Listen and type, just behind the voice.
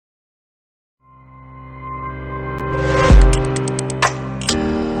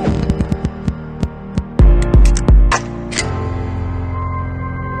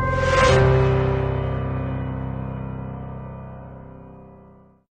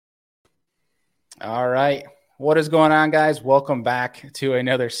All right. What is going on, guys? Welcome back to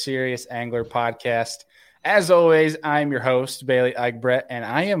another Serious Angler podcast. As always, I'm your host, Bailey Egbert, and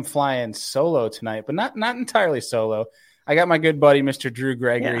I am flying solo tonight, but not entirely solo. I got my good buddy, Mr. Drew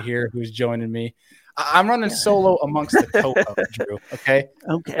Gregory here, who's joining me. I'm running solo amongst the co-hosts, Drew, okay?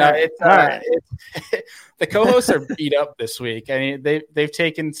 Okay. The co-hosts are beat up this week. I mean, they've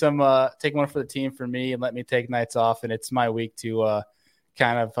taken take one for the team for me and let me take nights off, and it's my week to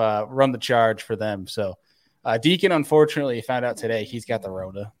kind of run the charge for them. So Deacon, unfortunately, found out today he's got the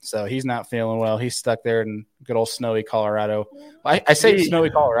Rona, so he's not feeling well. He's stuck there in good old snowy Colorado. I say snowy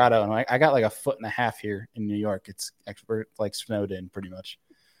Colorado, and I got like 1.5 feet here in New York. It's like snowed in pretty much.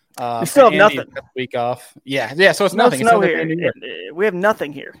 We still have nothing. Week off. Yeah. So it's nothing. Snow here. We have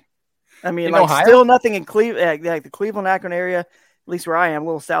nothing here. I mean, Ohio? Still nothing in Cleveland, like the Cleveland, Akron area, at least where I am, a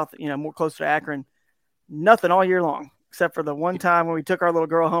little south, more close to Akron. Nothing all year long, except for the one time when we took our little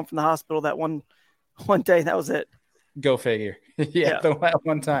girl home from the hospital. That one day, that was it. Go figure. The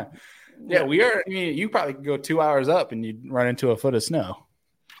one time. Yeah, we are. I mean, you probably could go 2 hours up and you'd run into a foot of snow.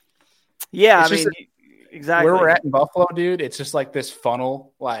 Yeah, exactly. Where we're at in Buffalo, dude, it's just like this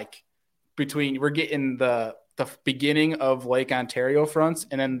funnel, like we're getting the beginning of Lake Ontario fronts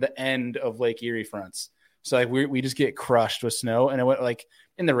and then the end of Lake Erie fronts. So like we just get crushed with snow, and it went like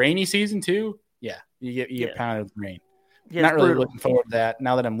in the rainy season too. Yeah, you get pounded with rain. Yeah, not really looking forward to that.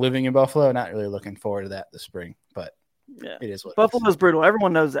 Now that I'm living in Buffalo, not really looking forward to that this spring. But it is what Buffalo is brutal.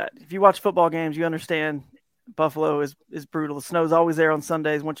 Everyone knows that. If you watch football games, you understand Buffalo is brutal. The snow's always there on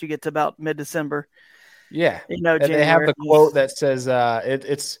Sundays once you get to about mid-December. Yeah, they have the quote that says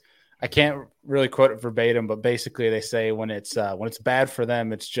it's. I can't really quote it verbatim, but basically they say when it's bad for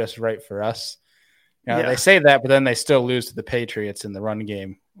them, it's just right for us. They say that, but then they still lose to the Patriots in the run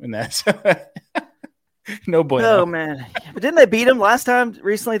game, and that's no bueno. Oh man, but didn't they beat them last time?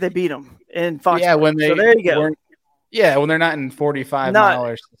 Recently, they beat them in Foxborough. Yeah, when so there you go. When they're not in 45-mile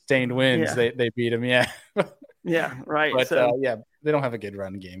or sustained winds, they beat them. Yeah, yeah, right. But they don't have a good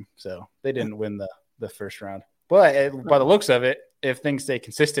run game, so they didn't win the first round. But by the looks of it, if things stay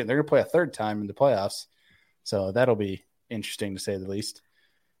consistent, they're going to play a third time in the playoffs. So that'll be interesting to say the least.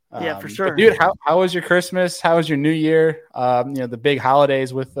 For sure. But dude, how was your Christmas? How was your New Year? The big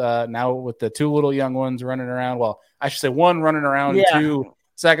holidays with now with the two little young ones running around. Well, I should say one running around, two.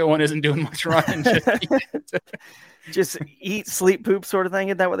 Second one isn't doing much running. Just eat, sleep, poop sort of thing.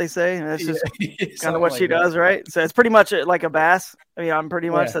 Isn't that what they say? And that's just kind of what she does, right? So it's pretty much like a bass. I mean, I'm pretty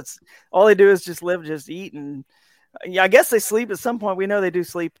much that's all they do is just live, just eat, and I guess they sleep at some point. We know they do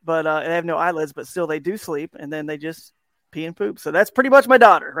sleep, but they have no eyelids, but still they do sleep, and then they just pee and poop. So that's pretty much my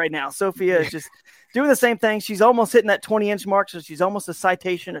daughter right now. Sophia is just doing the same thing. She's almost hitting that 20-inch mark, so she's almost a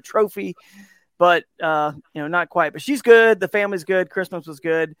citation, a trophy, but not quite. But she's good. The family's good. Christmas was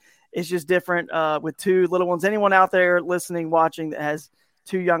good. It's just different with two little ones. Anyone out there listening, watching that has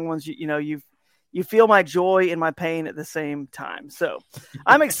two young ones, you feel my joy and my pain at the same time. So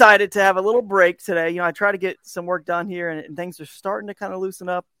I'm excited to have a little break today. I try to get some work done here, and things are starting to kind of loosen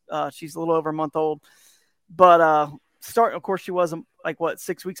up. She's a little over a month old, but of course, she wasn't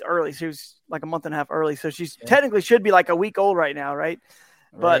 6 weeks early. She was like a month and a half early. So she's technically should be like a week old right now. Right.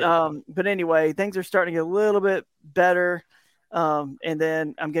 But anyway, things are starting to get a little bit better. And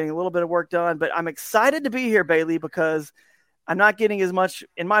then I'm getting a little bit of work done, but I'm excited to be here, Bailey, because I'm not getting as much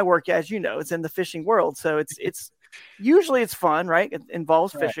in my work as it's in the fishing world. So it's usually it's fun, right? It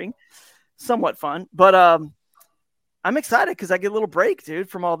involves fishing, somewhat fun, but I'm excited because I get a little break, dude,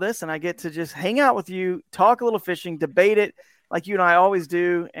 from all this, and I get to just hang out with you, talk a little fishing, debate it like you and I always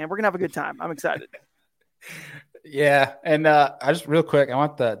do, and we're gonna have a good time. I'm excited. Yeah, and I just real quick, I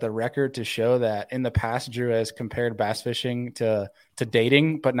want the record to show that in the past, Drew has compared bass fishing to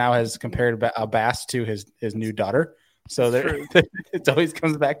dating, but now has compared a bass to his new daughter. So it always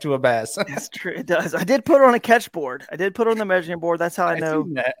comes back to a bass. That's true. It does. I did put her on a catch board. I did put her on the measuring board. That's how I know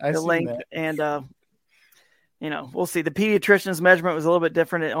the length. And, we'll see. The pediatrician's measurement was a little bit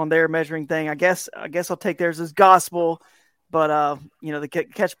different on their measuring thing. I guess I'll take theirs as gospel. But, the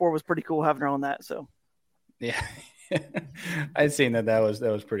catch board was pretty cool having her on that. So. Yeah, I'd seen that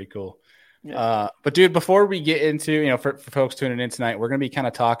was pretty cool. Yeah. But dude, before we get into, for folks tuning in tonight, we're going to be kind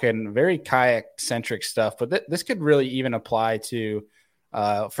of talking very kayak centric stuff, but this could really even apply to,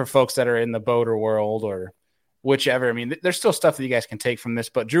 for folks that are in the boater world or whichever. I mean, there's still stuff that you guys can take from this,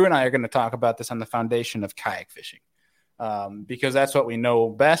 but Drew and I are going to talk about this on the foundation of kayak fishing, because that's what we know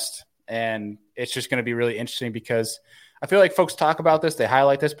best. And it's just going to be really interesting because I feel like folks talk about this, they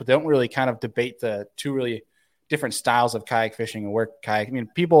highlight this, but they don't really kind of debate the two really different styles of kayak fishing and work kayak. I mean,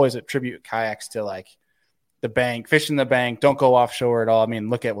 people always attribute kayaks to like the bank, fishing the bank, don't go offshore at all. I mean,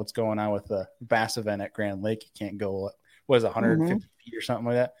 look at what's going on with the bass event at Grand Lake. You can't go, what is it, 150 feet or something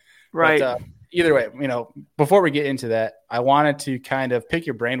like that? Right. But, either way, before we get into that, I wanted to kind of pick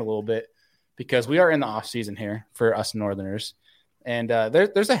your brain a little bit because we are in the off season here for us Northerners. And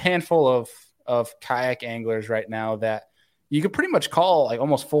there's a handful of kayak anglers right now that you could pretty much call like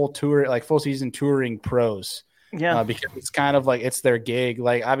almost full season touring pros. Yeah. Because it's kind of like it's their gig.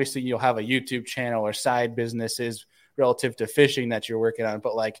 Like obviously you'll have a YouTube channel or side businesses relative to fishing that you're working on.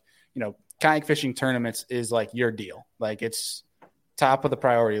 But like, kayak fishing tournaments is like your deal. Like it's top of the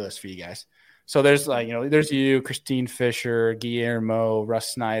priority list for you guys. So there's like, there's you, Christine Fisher, Guillermo,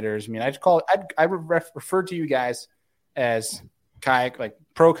 Russ Snyders. I mean, I refer to you guys as kayak, like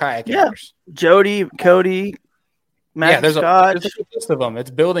pro kayak anglers. Jody, Cody, Matt there's Scott. There's a list of them. It's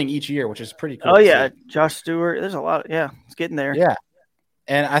building each year, which is pretty cool. Oh yeah, Josh Stewart. There's a lot. Yeah, it's getting there. Yeah,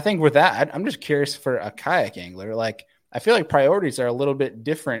 and I think with that, I'm just curious for a kayak angler. Like, I feel like priorities are a little bit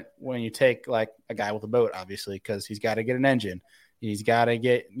different when you take like a guy with a boat, obviously, because he's got to get an engine, he's got to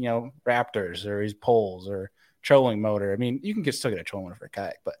get Raptors or his poles or trolling motor. I mean, you can still get a trolling motor for a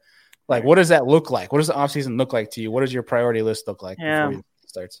kayak, but like, what does that look like? What does the off season look like to you? What does your priority list look like before it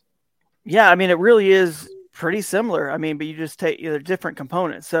starts? Yeah, I mean, it really is pretty similar. I mean, but you just take either different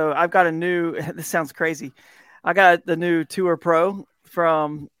components. So I've got this sounds crazy. I got the new Tour Pro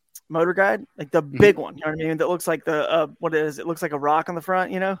from Motor Guide, like the big one, you know what I mean? That looks like it looks like a rock on the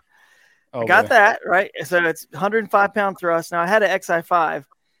front, I got that, right? So it's 105-pound thrust. Now I had an XI5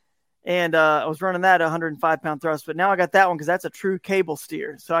 and I was running that 105-pound thrust, but now I got that one because that's a true cable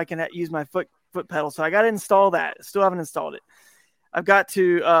steer. So I can use my foot pedal. So I got to install that. Still haven't installed it. I've got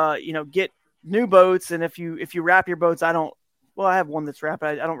to, get new boats. And if you wrap your boats, I have one that's wrapped.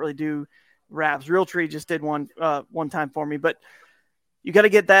 I don't really do wraps. Realtree just did one time for me, but you got to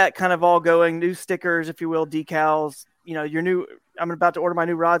get that kind of all going. New stickers, if you will, decals, I'm about to order my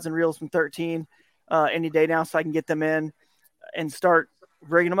new rods and reels from 13 any day now. So I can get them in and start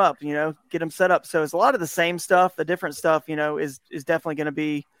rigging them up, get them set up. So it's a lot of the same stuff. The different stuff, is definitely going to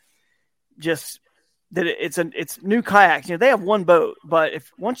be just that it's new kayaks. They have one boat, but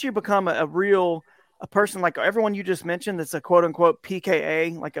once you become a person like everyone you just mentioned, that's a quote unquote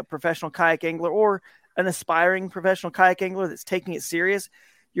PKA, like a professional kayak angler or an aspiring professional kayak angler that's taking it serious,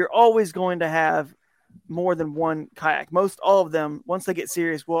 you're always going to have more than one kayak. Most all of them, once they get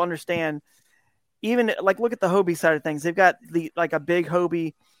serious, will understand. Even like look at the Hobie side of things. They've got a big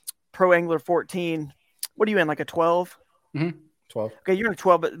Hobie Pro Angler 14. What are you in, like a 12? Mm-hmm. 12. Okay, you're in a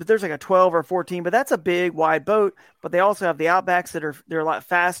 12, but there's like a 12 or 14, but that's a big wide boat. But they also have the Outbacks they're a lot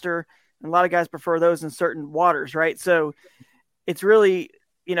faster, and a lot of guys prefer those in certain waters, right? So it's really,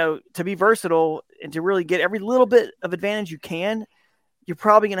 to be versatile and to really get every little bit of advantage you can, you're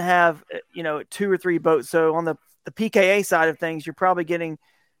probably going to have, 2 or 3 boats. So on the PKA side of things, you're probably getting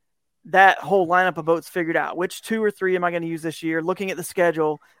that whole lineup of boats figured out. Which 2 or 3 am I going to use this year? Looking at the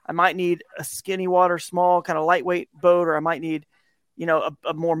schedule, I might need a skinny water, small kind of lightweight boat, or I might need,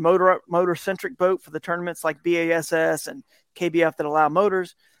 a more motor centric boat for the tournaments like BASS and KBF that allow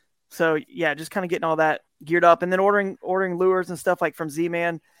motors. So yeah, just kind of getting all that geared up, and then ordering lures and stuff like from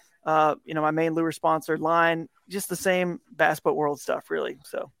Z-Man, my main lure sponsor line, just the same Bass Boat World stuff really.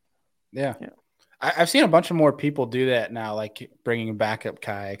 So yeah. I've seen a bunch of more people do that now, like bringing backup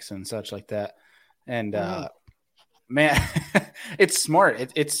kayaks and such like that. And man, it's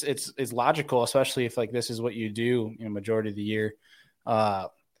smart. It's logical, especially if like this is what you do, majority of the year.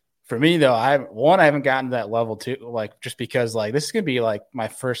 For me though, I haven't gotten to that level too, like just because like this is gonna be like my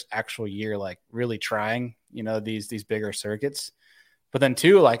first actual year, like really trying, these bigger circuits. But then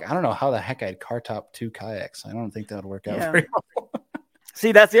too, like I don't know how the heck I'd car top 2 kayaks. I don't think that would work out very well.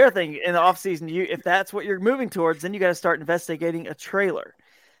 See, that's the other thing in the off season. If that's what you're moving towards, then you got to start investigating a trailer.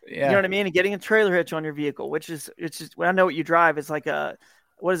 Yeah. You know what I mean? And getting a trailer hitch on your vehicle, which is when I know what you drive. It's like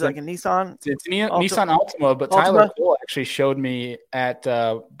what is it, like a Nissan? It's Nissan Altima, but Tyler Cole actually showed me at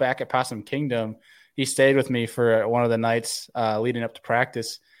back at Possum Kingdom. He stayed with me for one of the nights leading up to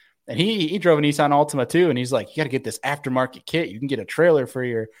practice, and he drove a Nissan Altima too. And he's like, "You got to get this aftermarket kit. You can get a trailer for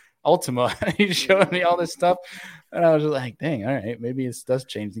your Altima." He showed me all this stuff, and I was just like, "Dang, all right, maybe it does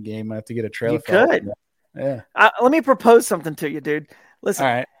change the game. I have to get a trailer." You could, yeah. Let me propose something to you, dude. Listen,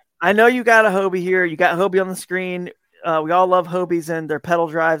 all right. I know you got a Hobie here. You got Hobie on the screen. We all love Hobies and their pedal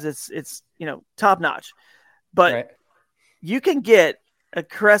drives. It's top notch, but you can get a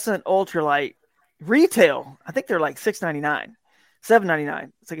Crescent Ultralight retail. I think they're like $699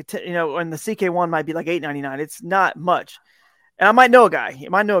 $7.99. It's like and the CK1 might be like $8.99. It's not much. And I might know a guy.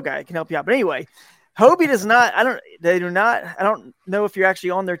 That can help you out. But anyway, Hobie does not. They do not. I don't know if you're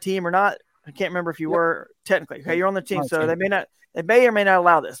actually on their team or not. I can't remember if you were technically. Okay, you're on their team, so they may not. They may or may not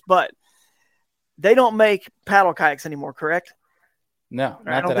allow this, but they don't make paddle kayaks anymore. Correct? No,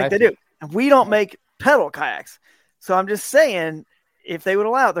 I don't think they do. And we don't make pedal kayaks. So I'm just saying, if they would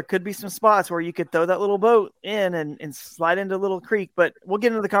allow it, there could be some spots where you could throw that little boat in and slide into a little creek. But we'll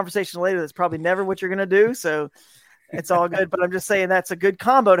get into the conversation later. That's probably never what you're going to do. So it's all good. But I'm just saying that's a good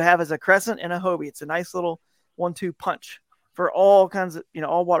combo to have as a Crescent and a Hobie. It's a nice little 1-2 punch for all kinds of,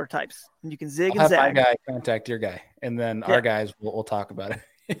 all water types. And you can zig and zag. My guy contact your guy, and then our guys will talk about it.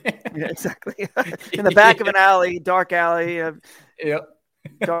 Yeah, exactly. In the back of an alley, dark alley. Yep.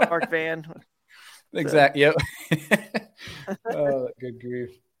 Dark van. Exactly. Yep. Oh, good grief.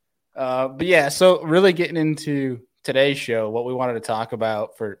 But yeah, so really getting into today's show, what we wanted to talk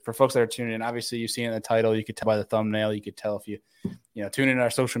about for folks that are tuning in. Obviously, you see in the title, you could tell by the thumbnail, you could tell if you tune in our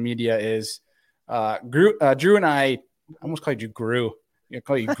social media is Drew and I almost called you Gru. I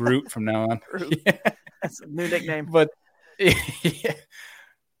call you Groot from now on. That's a new nickname. But yeah,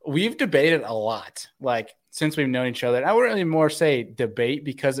 we've debated a lot, like since we've known each other. And I wouldn't really more say debate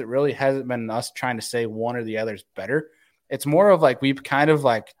because it really hasn't been us trying to say one or the other's better. It's more of like we've kind of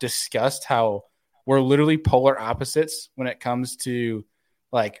like discussed how we're literally polar opposites when it comes to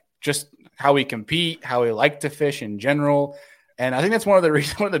like just how we compete, how we like to fish in general. And I think that's one of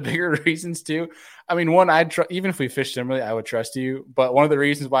the bigger reasons too. I mean, one, even if we fish similarly, I would trust you. But one of the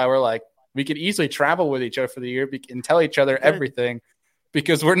reasons why we're like, we could easily travel with each other for the year and tell each other everything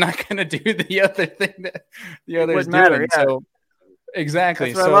because we're not going to do the other thing that the other is doing. Matter, yeah. So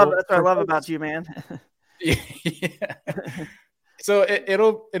exactly. That's what I love about you, man. Yeah. So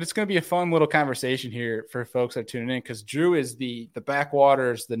it's going to be a fun little conversation here for folks that are tuning in because Drew is the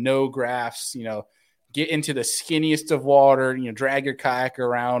backwaters, the no graphs, get into the skinniest of water, drag your kayak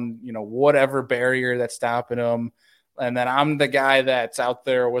around, whatever barrier that's stopping them. And then I'm the guy that's out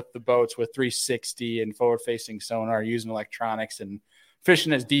there with the boats with 360 and forward facing sonar using electronics and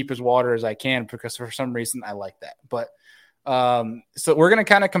fishing as deep as water as I can because for some reason I like that. But so we're going to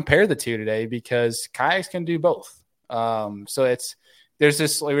kind of compare the two today because kayaks can do both. So there's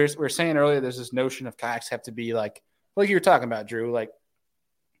this, like we were saying earlier, there's this notion of kayaks have to be like you were talking about, Drew, like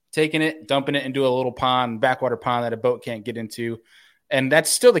taking it, dumping it into a little pond, backwater pond that a boat can't get into. And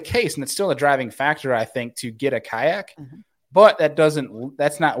that's still the case. And it's still a driving factor, I think, to get a kayak, but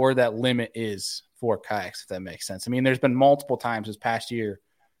that's not where that limit is for kayaks, if that makes sense. I mean, there's been multiple times this past year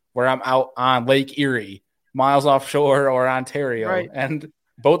where I'm out on Lake Erie, miles offshore or Ontario, right, and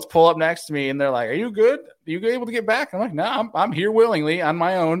boats pull up next to me and they're like, "Are you good? Are you able to get back?" I'm like, "No, I'm here willingly on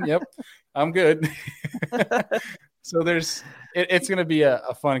my own. Yep, I'm good." So it's going to be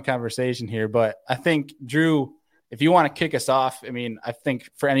a fun conversation here. But I think, Drew, if you want to kick us off, I mean, I think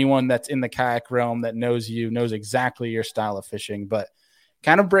for anyone that's in the kayak realm that knows you, knows exactly your style of fishing, but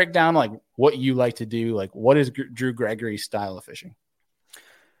kind of break down like what you like to do. Like, what is Drew Gregory's style of fishing?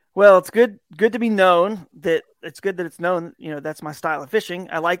 Well, it's good to be known that it's known, that's my style of fishing.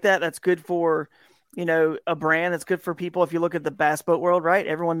 I like that. That's good for, a brand. It's good for people. If you look at the bass boat world, right?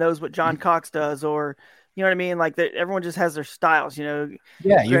 Everyone knows what John Cox does, or, you know what I mean? Like everyone just has their styles, Yeah.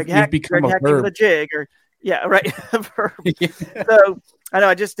 You've become a verb. With a jig or, yeah, right. Yeah. So I know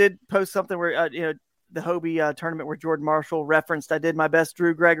I just did post something where, the Hobie tournament where Jordan Marshall referenced, I did my best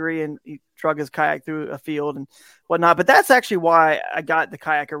Drew Gregory and he drug his kayak through a field and whatnot. But that's actually why I got the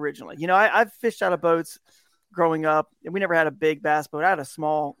kayak originally. I've fished out of boats growing up and we never had a big bass boat. I had a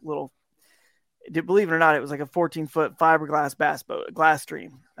small little, believe it or not, it was like a 14-foot fiberglass bass boat, a glass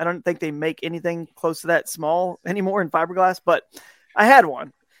stream. I don't think they make anything close to that small anymore in fiberglass, but I had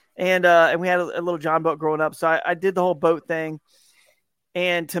one. And we had a little John boat growing up. So I did the whole boat thing.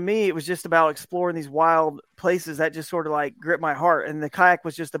 And to me, it was just about exploring these wild places that just sort of like gripped my heart. And the kayak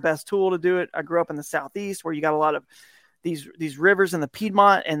was just the best tool to do it. I grew up in the Southeast where you got a lot of these rivers in the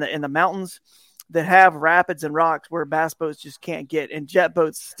Piedmont and the mountains that have rapids and rocks where bass boats just can't get. And jet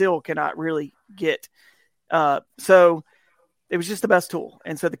boats still cannot really get. So it was just the best tool.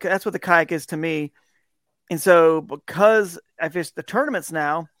 And so that's what the kayak is to me. And so because I fish the tournaments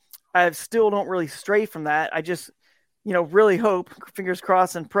now, I still don't really stray from that. I just, really hope, fingers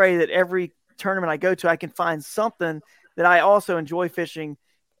crossed, and pray that every tournament I go to, I can find something that I also enjoy fishing.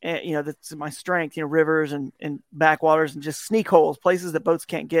 And, that's my strength, rivers and backwaters and just sneak holes, places that boats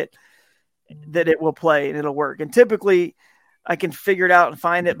can't get, that it will play and it'll work. And typically I can figure it out and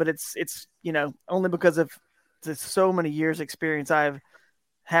find it, but it's only because of so many years experience I've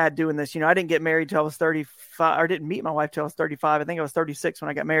had doing this. I didn't get married till I was 35, or didn't meet my wife till I was 35. I think I was 36 when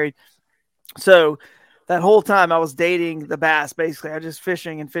I got married. So that whole time I was dating the bass. Basically, I was just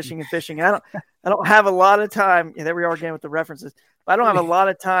fishing and fishing and fishing. And I don't have a lot of time. There we are again with the references. But I don't have a lot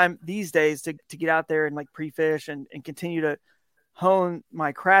of time these days to get out there and like pre-fish and continue to hone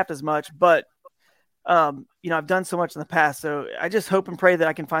my craft as much. But I've done so much in the past, so I just hope and pray that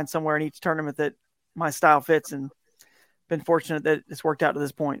I can find somewhere in each tournament that my style fits, and been fortunate that it's worked out to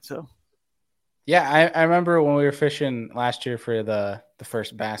this point. So, yeah, I remember when we were fishing last year for the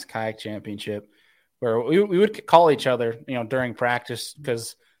first Bass Kayak Championship, where we would call each other, during practice,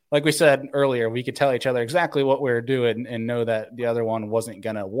 because like we said earlier, we could tell each other exactly what we were doing and know that the other one wasn't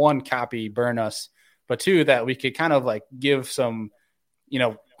gonna, one, copy burn us, but two, that we could kind of like give some,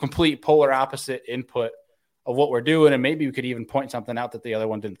 complete polar opposite input of what we're doing. And maybe we could even point something out that the other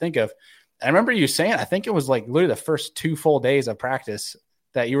one didn't think of. And I remember you saying, I think it was like literally the first 2 full days of practice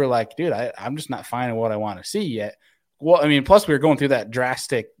that you were like, dude, I'm just not finding what I want to see yet. Well, I mean, plus we were going through that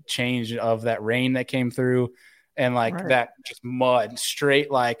drastic change of that rain that came through, and like right. That just mud straight,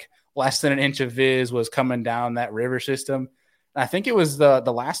 like less than an inch of viz was coming down that river system. And I think it was the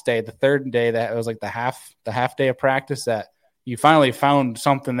last day, the third day, that it was like the half day of practice that you finally found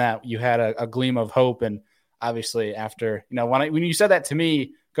something that you had a gleam of hope. And obviously after, when you said that to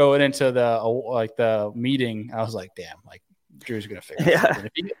me going into the meeting, I was like, damn, like Drew's going to figure it out.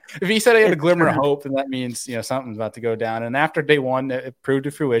 If he said he had a glimmer of hope, then that means, something's about to go down. And after day one, it proved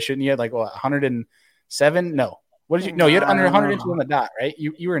to fruition. You had like 107? No. What did you? No, you had under 100 inches on the dot, right?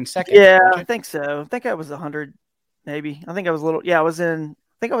 You were in second. Yeah, I think so. I think I was 100, maybe. I think I was a little. Yeah, I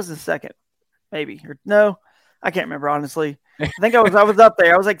think I was in second, maybe. Or no, I can't remember honestly. I think I was up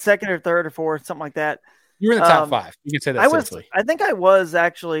there. I was like second or third or fourth, something like that. You were in the top 5. You could say that safely. I think I was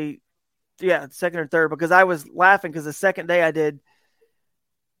actually, second or third, because I was laughing because the second day I did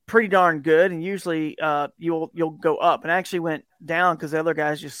pretty darn good, and usually you'll go up, and I actually went down because the other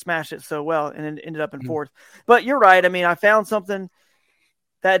guys just smashed it so well, and then ended up in fourth. But you're right. I mean, I found something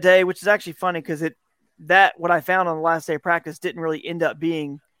that day, which is actually funny because what I found on the last day of practice didn't really end up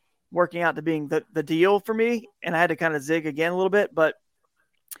working out to being the deal for me, and I had to kind of zig again a little bit. But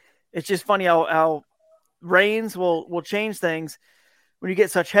it's just funny how rains will change things. When you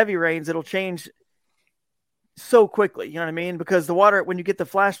get such heavy rains, it'll change so quickly, you know what I mean? Because the water, when you get the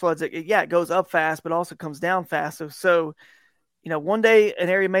flash floods, it goes up fast, but also comes down fast. So, one day an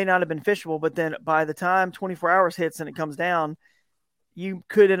area may not have been fishable, but then by the time 24 hours hits and it comes down, you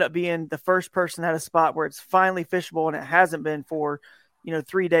could end up being the first person at a spot where it's finally fishable, and it hasn't been for,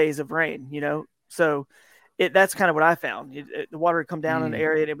 3 days of rain, So that's kind of what I found. The water had come down in the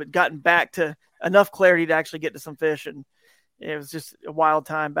area, and it had gotten back to enough clarity to actually get to some fish, and it was just a wild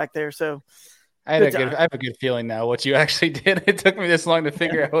time back there. So I have a good feeling now what you actually did. It took me this long to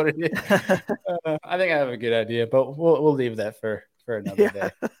figure out what it is. I think I have a good idea, but we'll leave that for another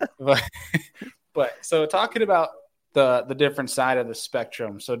day. But so talking about the different side of the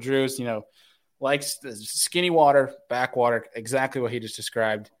spectrum. So Drew's, likes the skinny water, backwater, exactly what he just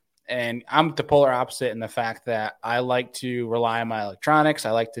described. And I'm the polar opposite in the fact that I like to rely on my electronics.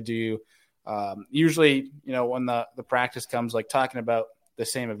 I like to do usually, when the practice comes, like talking about the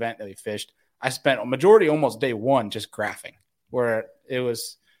same event that we fished, I spent a majority, almost day one, just graphing, where it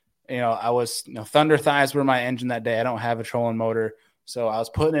was, I was, thunder thighs were my engine that day. I don't have a trolling motor. So I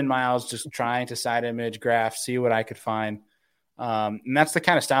was putting in miles, just trying to side image graph, see what I could find. And that's the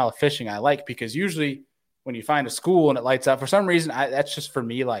kind of style of fishing I like, because usually when you find a school and it lights up, for some reason, that's just for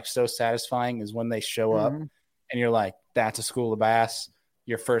me, like so satisfying is when they show up and you're like, that's a school of bass.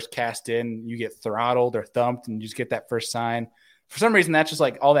 Your first cast in, you get throttled or thumped and you just get that first sign. For some reason, that's just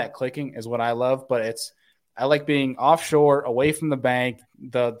like all that clicking is what I love, but I like being offshore, away from the bank,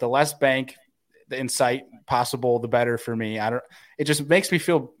 the less bank in sight possible, the better for me. It just makes me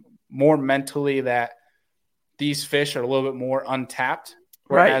feel more mentally that these fish are a little bit more untapped.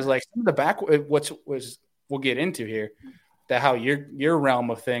 Whereas like some of the back, we'll get into here, that how your realm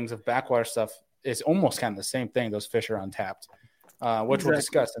of things of backwater stuff is almost kind of the same thing. Those fish are untapped, which we'll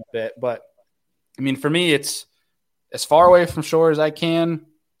discuss in a bit. But I mean, for me, it's as far away from shore as I can,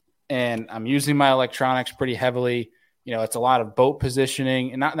 and I'm using my electronics pretty heavily. It's a lot of boat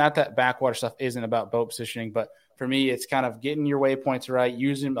positioning, and not that backwater stuff isn't about boat positioning, but for me, it's kind of getting your waypoints right,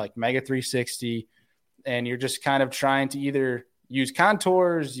 using like Mega 360, and you're just kind of trying to either use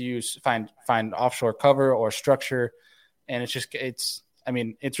contours, find offshore cover or structure, and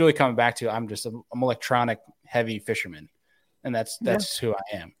it's really coming back to I'm electronic heavy fisherman, and that's who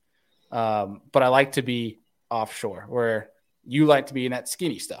I am. But I like to be offshore, where you like to be in that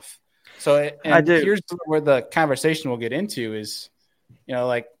skinny stuff. So I do. Here's where the conversation we'll get into is,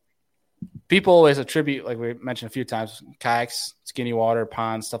 like people always attribute, like we mentioned a few times, kayaks, skinny water,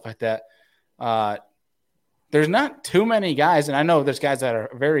 ponds, stuff like that. There's not too many guys, and I know there's guys that are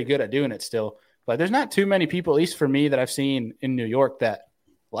very good at doing it still, but there's not too many people, at least for me, that I've seen in New York that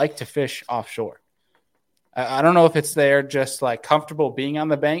like to fish offshore. I don't know if it's they're just like comfortable being on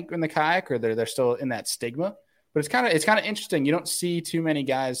the bank in the kayak, or they're still in that stigma. But it's kind of interesting. You don't see too many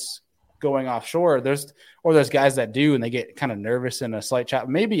guys going offshore. There's guys that do, and they get kind of nervous in a slight chop.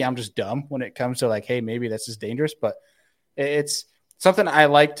 Maybe I'm just dumb when it comes to like, hey, maybe this is dangerous, but it's something I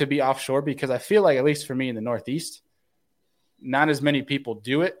like to be offshore because I feel like, at least for me in the Northeast, not as many people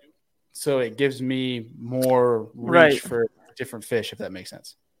do it. So it gives me more reach for different fish, if that makes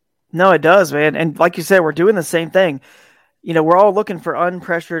sense. No, it does, man. And like you said, we're doing the same thing. We're all looking for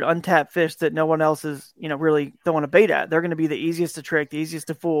unpressured, untapped fish that no one else is, really throwing a bait at. They're going to be the easiest to trick, the easiest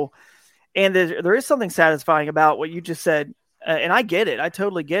to fool. And there is something satisfying about what you just said. And I get it. I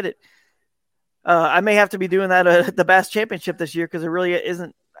totally get it. I may have to be doing that at the Bass Championship this year because there really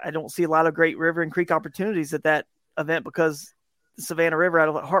isn't. I don't see a lot of great river and creek opportunities at that event because the Savannah River out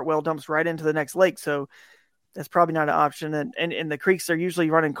of Hartwell dumps right into the next lake. So that's probably not an option. And the creeks are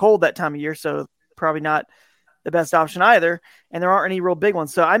usually running cold that time of year. So probably not the best option either. And there aren't any real big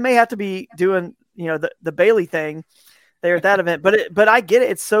ones. So I may have to be doing, the Bailey thing there at that event, but I get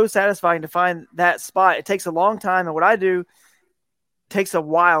it. It's so satisfying to find that spot. It takes a long time. And what I do takes a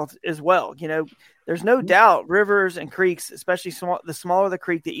while as well. There's no doubt rivers and creeks, especially the smaller the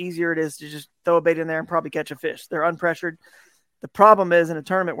creek, the easier it is to just throw a bait in there and probably catch a fish. They're unpressured. The problem is in a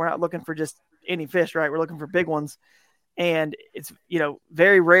tournament, we're not looking for just any fish, right? We're looking for big ones. And it's,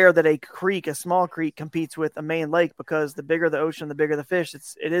 very rare that a small creek competes with a main lake because the bigger the ocean, the bigger the fish.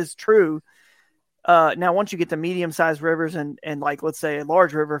 It is true. Now, once you get to medium-sized rivers and like, let's say a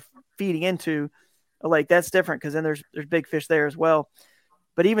large river feeding into a lake, that's different because then there's big fish there as well.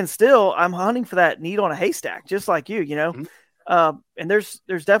 But even still, I'm hunting for that needle on a haystack, just like you, Mm-hmm. And there's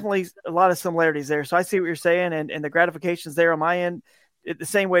definitely a lot of similarities there. So I see what you're saying, and the gratification's there on my end. The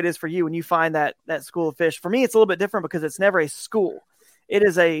same way it is for you when you find that school of fish. For me, it's a little bit different because it's never a school. It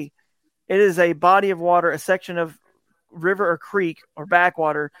is a body of water, a section of river or creek or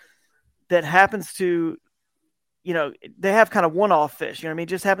backwater that happens to, they have kind of one-off fish. It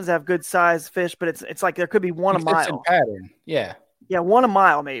just happens to have good size fish, but it's like there could be one a mile. Pattern. Yeah. Yeah, one a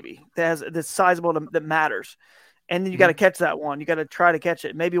mile maybe that's sizable that matters. And then you got to catch that one. You got to try to catch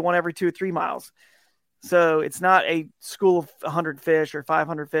it. Maybe one every 2 or 3 miles. So it's not a school of 100 fish or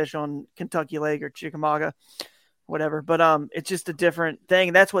 500 fish on Kentucky Lake or Chickamauga, whatever. But it's just a different thing.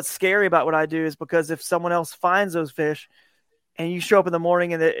 And that's what's scary about what I do is because if someone else finds those fish and you show up in the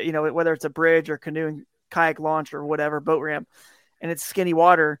morning and whether it's a bridge or canoe and kayak launch or whatever, boat ramp, and it's skinny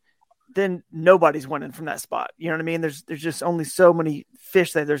water, then nobody's winning from that spot. You know what I mean? There's just only so many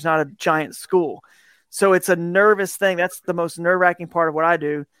fish there. There's not a giant school. So it's a nervous thing. That's the most nerve-wracking part of what I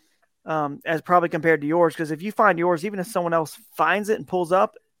do, as probably compared to yours. Because if you find yours, even if someone else finds it and pulls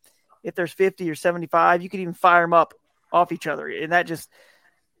up, if there's 50 or 75, you could even fire them up off each other. And that just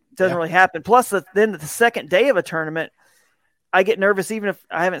doesn't really happen. Plus, then the second day of a tournament, I get nervous even if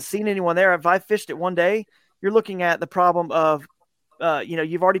I haven't seen anyone there. If I fished it one day, you're looking at the problem of,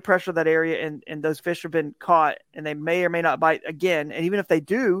 you've already pressured that area and those fish have been caught and they may or may not bite again. And even if they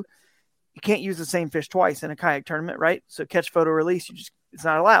do, you can't use the same fish twice in a kayak tournament, right? So catch, photo, release, it's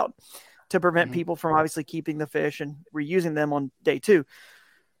not allowed to prevent people from obviously keeping the fish and reusing them on day 2.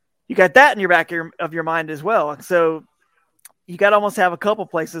 You got that in your back of your mind as well. So you got to almost have a couple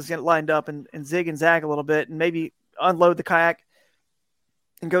places lined up and zig and zag a little bit and maybe unload the kayak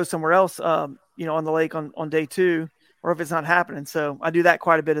and go somewhere else, on the lake on day 2, or if it's not happening. So I do that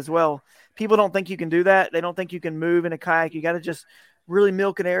quite a bit as well. People don't think you can do that. They don't think you can move in a kayak. You got to just really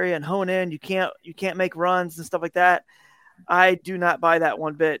milk an area and hone in. You can't make runs and stuff like that. I do not buy that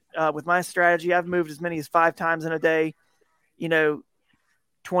one bit. With my strategy, I've moved as many as 5 times in a day,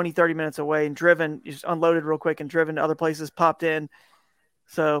 20, 30 minutes away and driven, just unloaded real quick and driven to other places, popped in.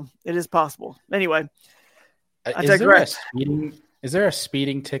 So it is possible. Anyway, I digress. Is there a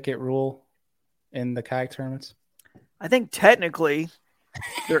speeding ticket rule in the kayak tournaments? I think technically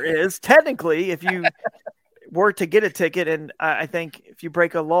there is. Technically, if you were to get a ticket, and I think if you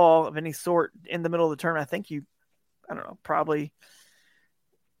break a law of any sort in the middle of the tournament, I think you, probably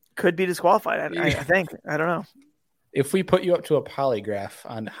could be disqualified. I think. I don't know. If we put you up to a polygraph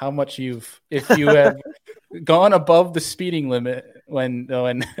on how much if you have gone above the speeding limit when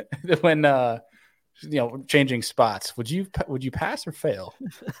changing spots, would you pass or fail?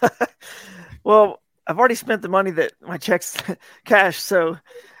 Well, I've already spent the money that my checks cash, so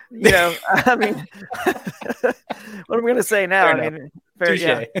I mean, what am I going to say now?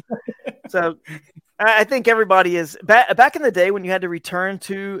 Yeah. So I think everybody is back in the day when you had to return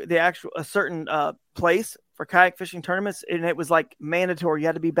to a certain place for kayak fishing tournaments, and it was like mandatory. You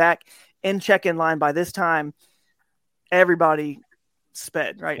had to be back in check-in line by this time. Everybody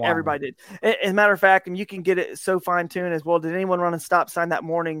sped, right? Wow. Everybody did. As a matter of fact, and you can get it so fine-tuned as well. Did anyone run a stop sign that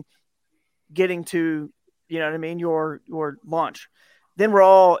morning getting to, your launch? Then we're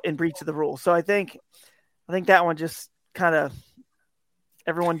all in breach of the rules. So I think that one just kind of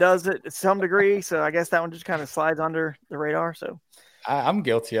everyone does it to some degree. So I guess that one just kind of slides under the radar. So I'm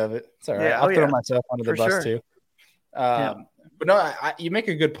guilty of it. It's all right. I'll throw myself under the bus too. But no, you make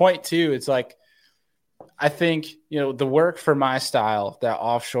a good point too. It's like, I think, the work for my style, that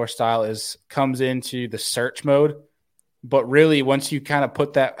offshore style comes into the search mode. But really, once you kind of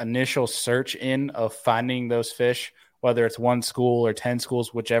put that initial search in of finding those fish, whether it's one school or 10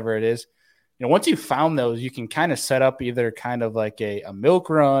 schools, whichever it is, once you found those, you can kind of set up either kind of like a milk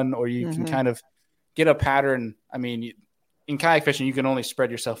run, or you can kind of get a pattern. I mean, in kayak fishing, you can only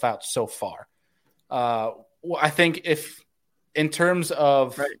spread yourself out so far. I think in terms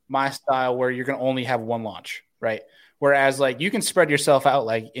of my style, where you're going to only have one launch, right? Whereas like you can spread yourself out,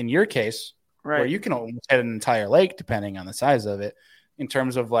 like in your case, where you can almost hit an entire lake, depending on the size of it, in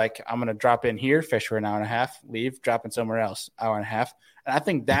terms of like, I'm going to drop in here, fish for an hour and a half, leave, drop in somewhere else, hour and a half. And I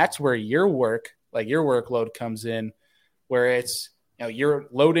think that's where your workload comes in, where it's, you're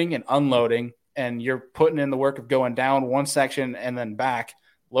loading and unloading, and you're putting in the work of going down one section and then back,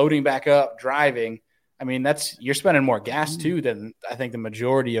 loading back up, driving. I mean, you're spending more gas too than I think the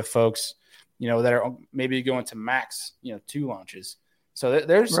majority of folks, that are maybe going to max, 2 launches. So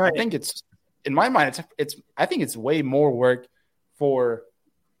there's, I think it's, in my mind, I think it's way more work for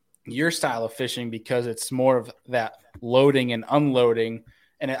your style of fishing, because it's more of that loading and unloading.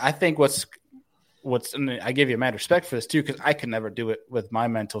 And I think and I give you mad respect for this too, because I could never do it with my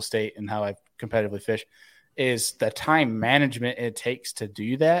mental state and how I competitively fish, is the time management it takes to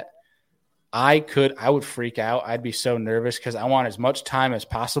do that. I would freak out. I'd be so nervous because I want as much time as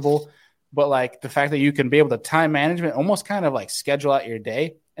possible. But like the fact that you can be able to time management, almost kind of like schedule out your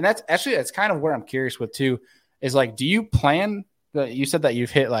day. And that's kind of where I'm curious with too, is like, do you plan you said that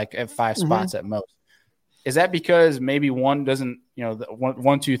you've hit like at 5 spots at most. Is that because maybe one doesn't, the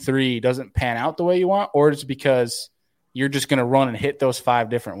 1, 2, 3 doesn't pan out the way you want, or is it because you're just going to run and hit those 5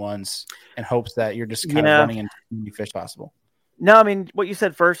 different ones in hopes that you're just kind of running into as many fish possible? No, I mean, what you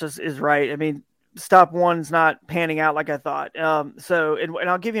said first is right. I mean, stop 1's not panning out like I thought. So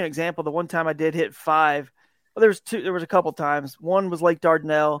I'll give you an example. The one time I did hit 5, well, there was a couple times. One was Lake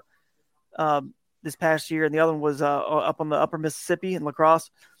Dardanelle this past year, and the other one was up on the upper Mississippi in La Crosse.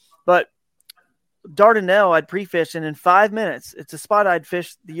 But Dardanelle, I'd pre-fished, and in 5 minutes, it's a spot I'd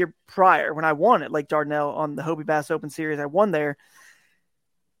fished the year prior when I won at Lake Dardanelle on the Hobie Bass Open Series. I won there.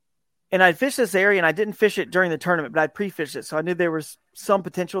 And I'd fished this area, and I didn't fish it during the tournament, but I'd pre-fished it. So I knew there was some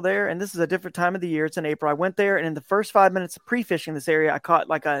potential there. And this is a different time of the year. It's in April. I went there, and in the first 5 minutes of pre-fishing this area, I caught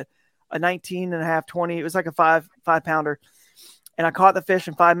like a 19 and a half, 20. It was like a 5-pounder. And I caught the fish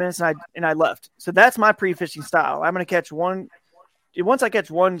in 5 minutes, and I left. So that's my pre-fishing style. I'm going to catch one. Once I catch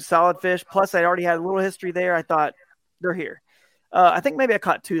one solid fish, plus I already had a little history there, I thought they're here. I think maybe I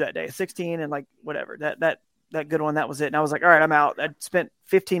caught 2 that day, 16 and like whatever. That good one, that was it. And I was like, all right, I'm out. I spent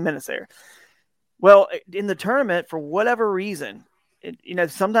 15 minutes there. Well, in the tournament, for whatever reason,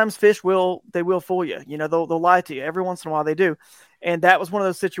 sometimes fish will fool you. They'll lie to you. Every once in a while they do. And that was one of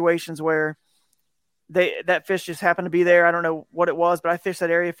those situations where that fish just happened to be there. I don't know what it was, but I fished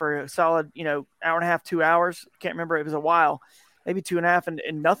that area for a solid, hour and a half, 2 hours. Can't remember. It was a while, maybe 2.5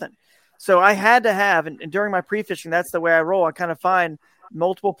 and nothing. So I had to have, and during my pre-fishing, that's the way I roll. I kind of find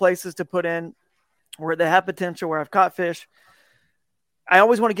multiple places to put in where they have potential, where I've caught fish. I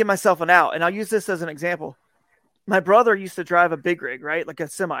always want to give myself an out. And I'll use this as an example. My brother used to drive a big rig, right? Like a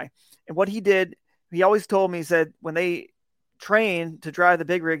semi. And what he did, he always told me, he said, when they train to drive the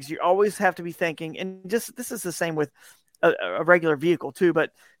big rigs, you always have to be thinking, and just this is the same with a regular vehicle too,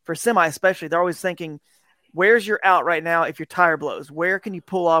 but for semi especially, they're always thinking, where's your out right now if your tire blows? Where can you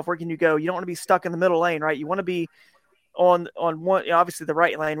pull off? Where can you go? You don't want to be stuck in the middle lane, right? You want to be on one, obviously the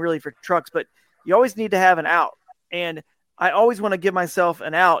right lane really for trucks, but you always need to have an out. And I always want to give myself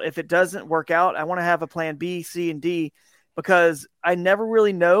an out. If it doesn't work out, I want to have a plan B, C, and D, because I never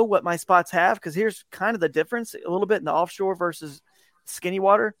really know what my spots have. Because here's kind of the difference a little bit in the offshore versus skinny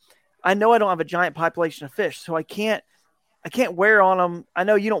water. I know I don't have a giant population of fish, so I can't wear on them. I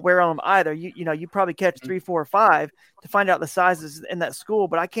know you don't wear on them either. You probably catch 3, 4, or 5 to find out the sizes in that school,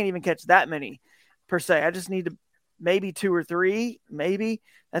 but I can't even catch that many per se. I just need to maybe 2 or 3, maybe.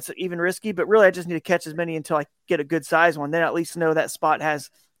 That's even risky, but really I just need to catch as many until I get a good size one. Then I at least know that spot has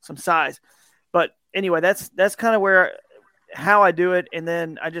some size. But anyway, that's kind of how I do it. And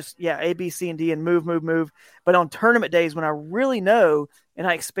then I just, A, B, C, and D, and move. But on tournament days, when I really know and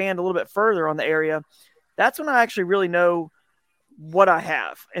I expand a little bit further on the area, that's when I actually really know what I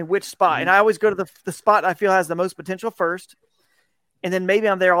have and which spot. Mm-hmm. And I always go to the spot I feel has the most potential first. And then maybe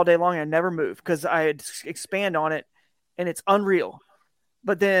I'm there all day long and I never move because I expand on it and it's unreal.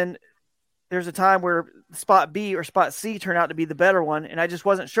 But then there's a time where spot B or spot C turned out to be the better one. And I just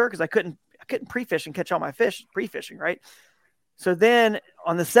wasn't sure because I couldn't pre-fish and catch all my fish pre-fishing, right? So then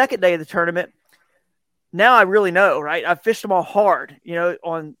on the second day of the tournament, now I really know, right? I've fished them all hard,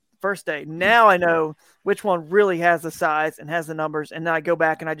 on first day. Now I know which one really has the size and has the numbers. And then I go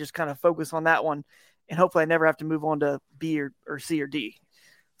back and I just kind of focus on that one. And hopefully I never have to move on to B or C or D.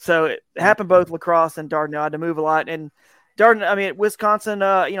 So it happened both La Crosse and Dardanelle. I had to move a lot. And at Wisconsin,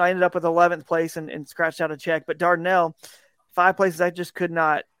 I ended up with 11th place and scratched out a check. But Dardanelle, 5 places I just could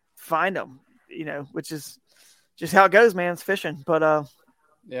not find them, which is just how it goes, man. It's fishing. But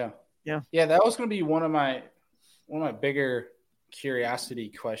yeah, that was going to be one of my bigger curiosity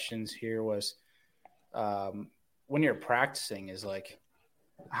questions here was when you're practicing is like,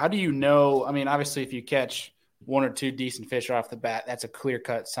 how do you know? I mean, obviously, if you catch 1 or 2 decent fish off the bat, that's a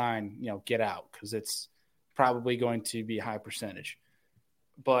clear-cut sign, get out because it's probably going to be a high percentage.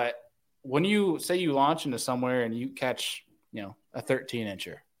 But when you say you launch into somewhere and you catch, a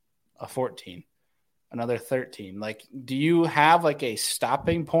 13-incher, a 14, another 13, like, do you have like a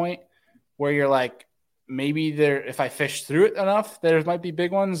stopping point where you're like, maybe if I fish through it enough, there might be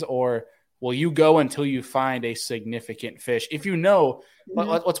big ones, or will you go until you find a significant fish? If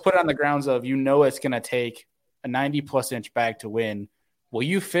let's put it on the grounds of, it's going to take a 90+ inch bag to win. Will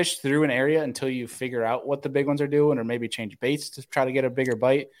you fish through an area until you figure out what the big ones are doing, or maybe change baits to try to get a bigger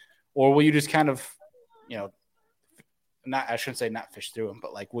bite? Or will you just kind of, I shouldn't say not fish through them,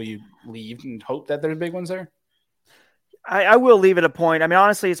 but like, will you leave and hope that there's big ones there? I will leave at a point. I mean,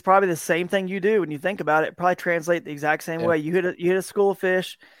 honestly, it's probably the same thing you do when you think about it. Probably translate the exact same way. You hit a school of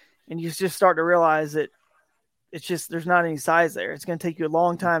fish, and you just start to realize that it's just there's not any size there. It's going to take you a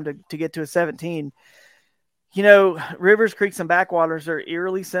long time to get to a 17. Rivers, creeks, and backwaters are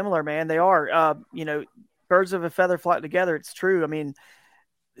eerily similar, man. They are. Birds of a feather flock together. It's true. I mean,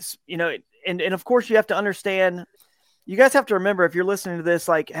 and of course you have to understand. You guys have to remember, if you're listening to this,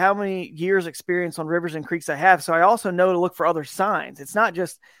 like how many years experience on rivers and creeks I have. So I also know to look for other signs. It's not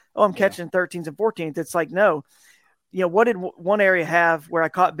just, I'm catching 13s and 14s. It's like, no, what did one area have where I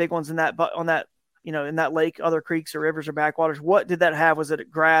caught big ones in that lake, other creeks or rivers or backwaters? What did that have? Was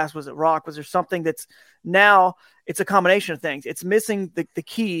it grass? Was it rock? Was there something that's now it's a combination of things. It's missing the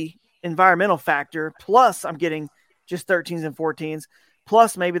key environmental factor. Plus I'm getting just 13s and 14s,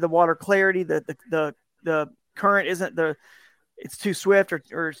 plus maybe the water clarity, the current isn't it's too swift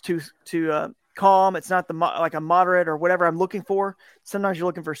or it's too calm. It's not like a moderate or whatever I'm looking for. Sometimes you're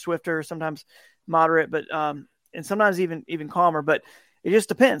looking for swifter, sometimes moderate, but and sometimes even calmer, but it just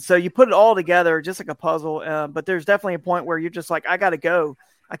depends. So you put it all together just like a puzzle. But there's definitely a point where you're just like, I got to go.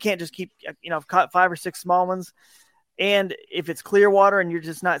 I can't just keep, I've caught 5 or 6 small ones. And if it's clear water and you're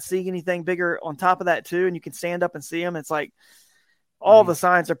just not seeing anything bigger on top of that too, and you can stand up and see them, it's like, all the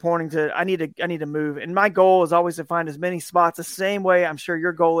signs are pointing to I need to move. And my goal is always to find as many spots the same way I'm sure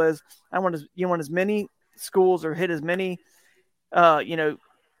your goal is. You want as many schools or hit as many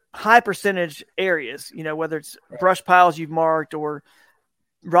high percentage areas, whether it's brush piles you've marked or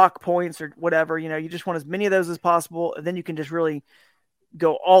rock points or whatever, you just want as many of those as possible. And then you can just really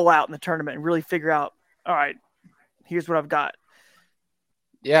go all out in the tournament and really figure out, all right, here's what I've got.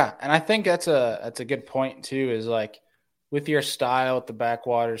 Yeah. And I think that's a good point too, is like, with your style at the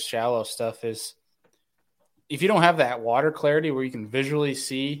backwaters, shallow stuff is if you don't have that water clarity where you can visually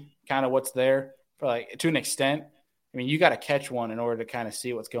see kind of what's there for like to an extent, I mean, you got to catch one in order to kind of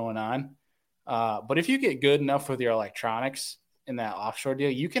see what's going on. But if you get good enough with your electronics in that offshore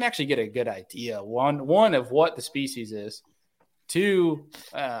deal, you can actually get a good idea. One of what the species is. 2,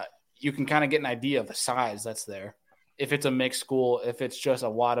 you can kind of get an idea of the size that's there. If it's a mixed school, if it's just a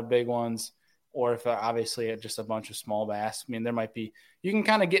lot of big ones, or if obviously just a bunch of small bass. I mean, there might be – you can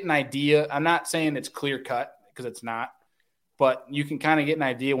kind of get an idea. I'm not saying it's clear cut because it's not, but you can kind of get an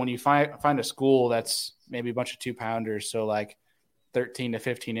idea when you find a school that's maybe a bunch of 2-pounders, so like 13 to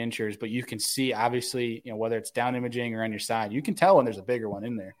 15 inches, but you can see obviously, whether it's down imaging or on your side, you can tell when there's a bigger one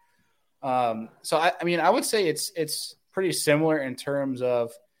in there. So, I mean, I would say it's pretty similar in terms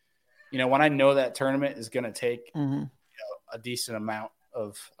of, when I know that tournament is going to take a decent amount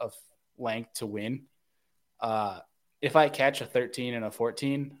of length to win. if I catch a 13 and a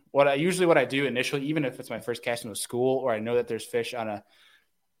 14, what I do initially, even if it's my first cast in a school, or I know that there's fish on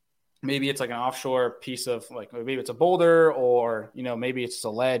maybe it's like an offshore piece of like, maybe it's a boulder, or, maybe it's a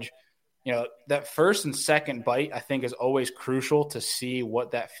ledge, that first and second bite, I think, is always crucial to see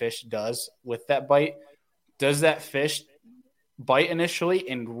what that fish does with that bite. Does that fish bite initially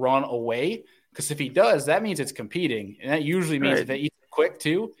and run away? Because if he does, that means it's competing. And that usually means if it eats quick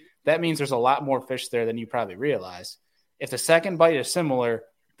too, that means there's a lot more fish there than you probably realize. If the second bite is similar,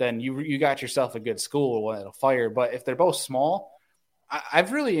 then you got yourself a good school one that'll fire. But if they're both small,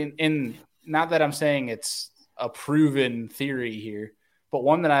 I've really, not that I'm saying it's a proven theory here, but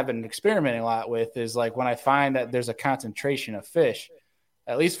one that I've been experimenting a lot with is like when I find that there's a concentration of fish,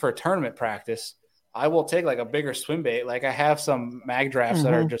 at least for tournament practice, I will take like a bigger swim bait. Like I have some mag drafts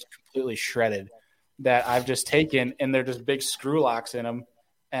that are just completely shredded that I've just taken, and they're just big screw locks in them.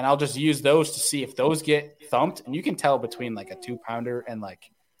 And I'll just use those to see if those get thumped. And you can tell between like a 2-pounder and like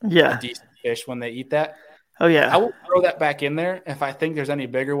a decent fish when they eat that. Oh, yeah. I will throw that back in there if I think there's any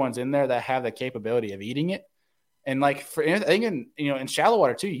bigger ones in there that have the capability of eating it. And like I think in shallow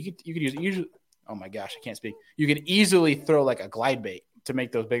water too, you could use oh my gosh, I can't speak. You could easily throw like a glide bait to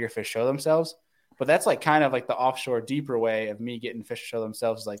make those bigger fish show themselves. But that's like kind of like the offshore deeper way of me getting fish to show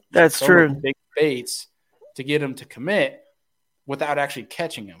themselves. Like that's true. Big baits to get them to commit without actually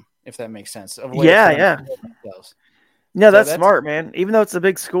catching them, if that makes sense. Yeah. No, that's smart, man. Even though it's a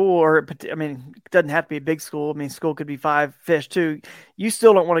big school, it doesn't have to be a big school. I mean, school could be 5 fish too. You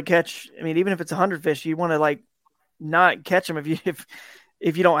still don't want to catch. I mean, even if it's 100 fish, you want to like not catch them if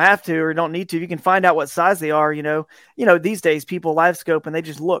you don't have to or don't need to. You can find out what size they are. These days people live scope and they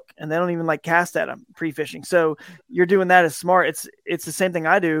just look and they don't even like cast at them pre-fishing. So you're doing that as smart. It's the same thing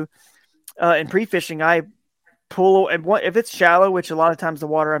I do in pre-fishing. I pull, and if it's shallow, which a lot of times the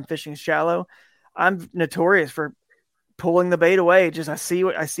water I'm fishing is shallow, I'm notorious for pulling the bait away. Just I see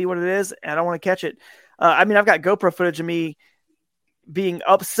what it is, and I don't want to catch it. I've got GoPro footage of me being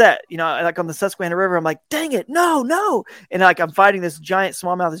upset, like on the Susquehanna River. I'm like, dang it, no, and like I'm fighting this giant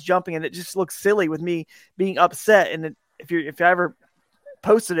smallmouth is jumping, and it just looks silly with me being upset. And if I ever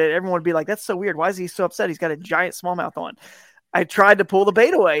posted it, everyone would be like, that's so weird. Why is he so upset? He's got a giant smallmouth on. I tried to pull the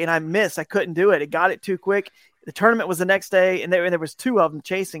bait away, and I missed. I couldn't do it. It got it too quick. The tournament was the next day, and there was 2 of them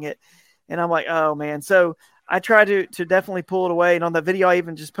chasing it, and I'm like, oh man. So I tried to definitely pull it away. And on the video I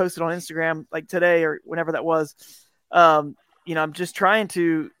even just posted on Instagram like today or whenever that was, I'm just trying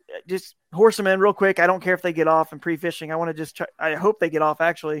to just horse them in real quick. I don't care if they get off in pre-fishing. I want to just try. I hope they get off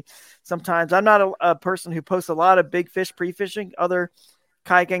actually. Sometimes I'm not a person who posts a lot of big fish pre-fishing. Other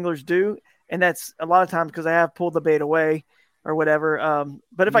kayak anglers do. And that's a lot of times because I have pulled the bait away or whatever.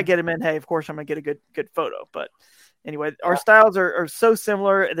 But if I get them in, hey, of course I'm going to get a good photo. But anyway, our styles are so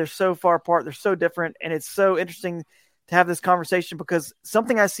similar. They're so far apart. They're so different. And it's so interesting to have this conversation because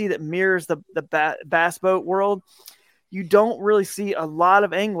something I see that mirrors the bass boat world, you don't really see a lot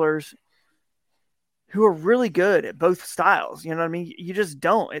of anglers who are really good at both styles. You know what I mean? You just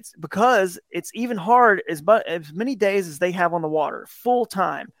don't. It's because it's even hard as many days as they have on the water,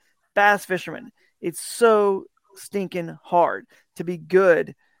 full-time bass fishermen. It's so stinking hard to be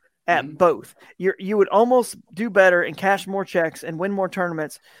good at both. You would almost do better and cash more checks and win more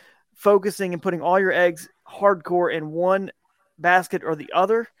tournaments focusing and putting all your eggs hardcore in one basket or the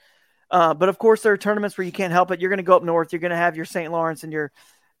other. But of course there are tournaments where you can't help it. You're going to go up north. You're going to have your St. Lawrence and your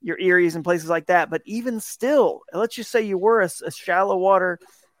Eries and places like that. But even still, let's just say you were a shallow water,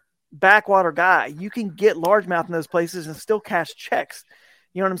 backwater guy. You can get largemouth in those places and still cash checks.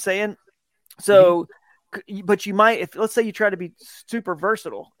 You know what I'm saying? So, but you might, if let's say you try to be super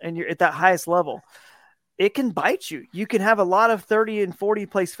versatile and you're at that highest level, it can bite you. You can have a lot of 30 and 40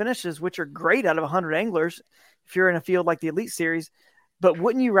 place finishes, which are great out of 100 anglers if you're in a field like the Elite Series. But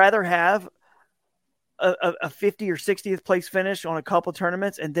wouldn't you rather have a 50 or 60th place finish on a couple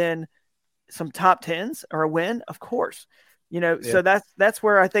tournaments and then some top 10s or a win? Of course. So that's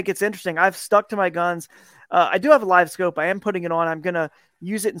where I think it's interesting. I've stuck to my guns. I do have a live scope. I am putting it on. I'm going to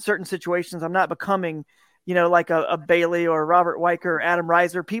use it in certain situations. I'm not becoming, like a Bailey or Robert Weicker or Adam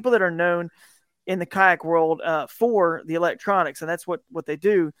Reiser, people that are known in the kayak world for the electronics. And that's what they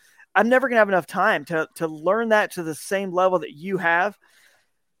do. I'm never going to have enough time to learn that to the same level that you have.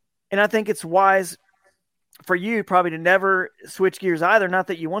 And I think it's wise for you probably to never switch gears either. Not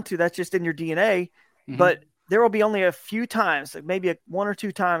that you want to, that's just in your DNA, but there will be only a few times, like maybe 1 or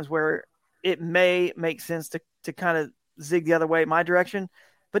 2 times where it may make sense to kind of zig the other way, my direction,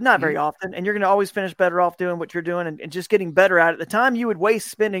 but not very often. And you're going to always finish better off doing what you're doing and just getting better at it. The time you would waste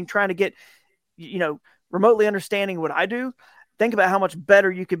spending trying to get, remotely understanding what I do, think about how much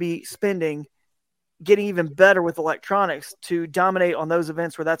better you could be spending, getting even better with electronics to dominate on those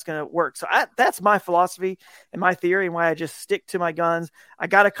events where that's going to work. So that's my philosophy and my theory, and why I just stick to my guns. I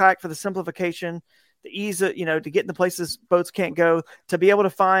got a kayak for the simplification, the ease of, to get in the places boats can't go, to be able to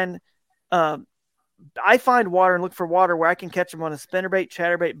find, I find water and look for water where I can catch them on a spinnerbait,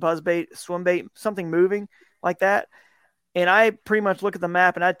 chatterbait, buzzbait, swim bait, something moving like that. And I pretty much look at the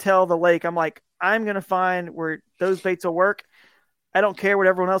map and I tell the lake, I'm like, I'm going to find where those baits will work. I don't care what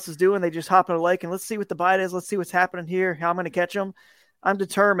everyone else is doing. They just hop in a lake and let's see what the bite is. Let's see what's happening here, how I'm going to catch them. I'm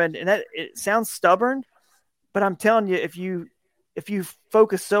determined. And that, it sounds stubborn, but I'm telling you, if you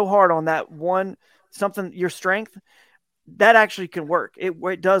focus so hard on that one, something, your strength, that actually can work.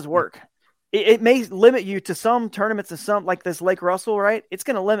 It does work. It may limit you to some tournaments and some, like this Lake Russell, right? It's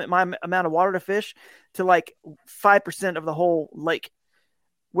going to limit my amount of water to fish to like 5% of the whole lake.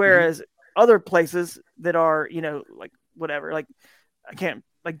 Whereas other places that are, like whatever, like I can't,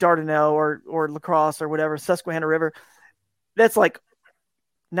 like Dardanelle or La Crosse or whatever, Susquehanna River, that's like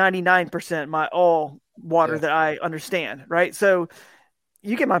 99% my all water that I understand, right? So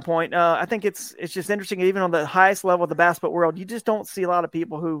you get my point. I think it's just interesting. Even on the highest level of the bass boat world, you just don't see a lot of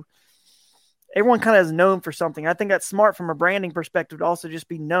people who, everyone kind of is known for something. I think that's smart from a branding perspective to also just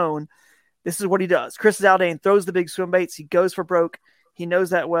be known. This is what he does. Chris Zaldain throws the big swim baits. He goes for broke. He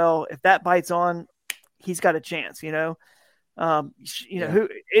knows that well. If that bites on, he's got a chance, a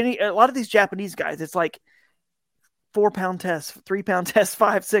lot of these Japanese guys, it's like 4-pound tests, 3-pound tests,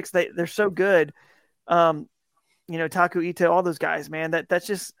 5, 6, they're so good. Taku Ito, all those guys, man, that's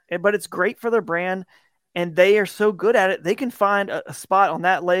just, but it's great for their brand and they are so good at it. They can find a spot on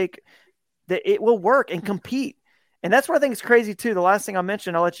that lake that it will work and compete. And that's what I think is crazy too. The last thing I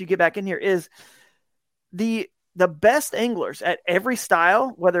mentioned, I'll let you get back in here, is the best anglers at every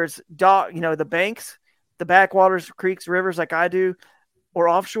style, whether it's the banks, the backwaters, creeks, rivers like I do, or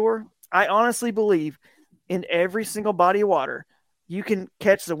offshore. I honestly believe in every single body of water, you can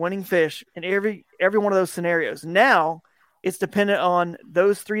catch the winning fish in every one of those scenarios. Now it's dependent on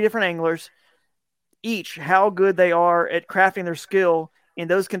those 3 different anglers, each how good they are at crafting their skill in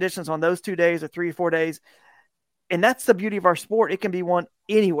those conditions on those 2 days or 3 or 4 days. And that's the beauty of our sport. It can be won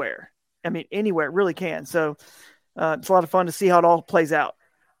anywhere. I mean, anywhere, it really can. So it's a lot of fun to see how it all plays out.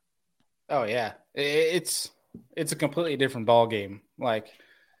 Oh yeah. It's a completely different ball game. Like,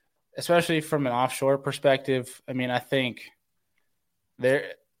 especially from an offshore perspective. I mean, I think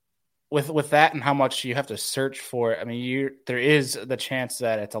there with that and how much you have to search for it. I mean, there is the chance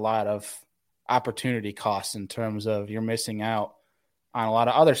that it's a lot of opportunity costs in terms of you're missing out on a lot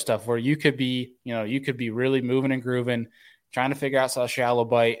of other stuff where you could be really moving and grooving, trying to figure out a shallow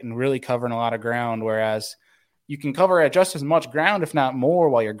bite and really covering a lot of ground. Whereas you can cover just as much ground, if not more,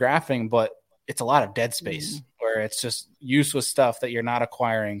 while you're graphing, but it's a lot of dead space where it's just useless stuff that you're not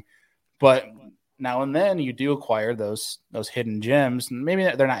acquiring. But now and then you do acquire those hidden gems. Maybe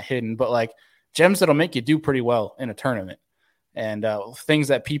they're not hidden, but like gems that'll make you do pretty well in a tournament. And things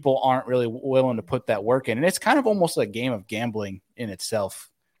that people aren't really willing to put that work in. And it's kind of almost a game of gambling in itself,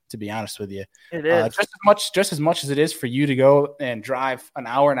 to be honest with you. It is. Just as much as it is for you to go and drive an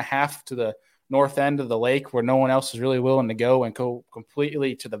hour and a half to the north end of the lake where no one else is really willing to go, and go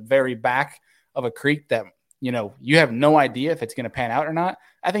completely to the very back of a creek that, you have no idea if it's going to pan out or not.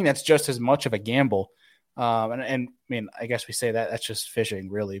 I think that's just as much of a gamble. And I mean, I guess we say that's just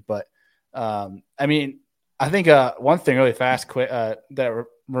fishing really. But I mean, I think one thing really fast that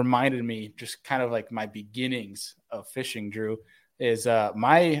reminded me just kind of like my beginnings of fishing, Drew, is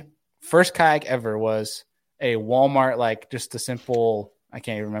my first kayak ever was a Walmart, like just a simple, I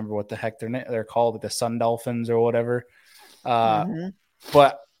can't even remember what the heck they're called, like the Sun Dolphins or whatever.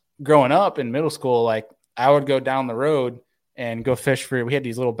 But growing up in middle school, like I would go down the road and go fish we had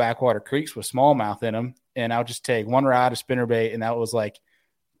these little backwater creeks with smallmouth in them. And I would just take one rod, a spinnerbait, and that was like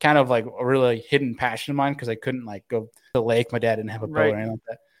kind of like a really hidden passion of mine because I couldn't like go to the lake. My dad didn't have a boat or anything like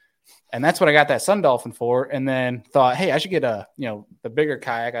that. And that's what I got that Sun Dolphin for. And then thought, hey, I should get the bigger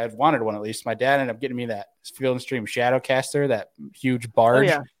kayak. I had wanted one at least. My dad ended up getting me that Field and Stream Shadowcaster, that huge barge.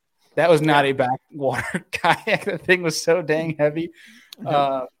 Oh, yeah. That was not a backwater kayak. The thing was so dang heavy.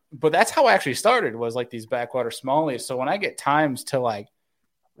 But that's how I actually started, was like these backwater smallies. So when I get times to like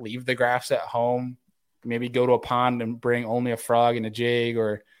leave the graphs at home, maybe go to a pond and bring only a frog and a jig,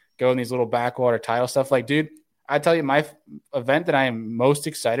 or go in these little backwater tile stuff. Like, dude, I tell you, my event that I am most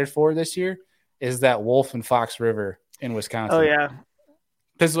excited for this year is that Wolf and Fox River in Wisconsin. Oh, yeah.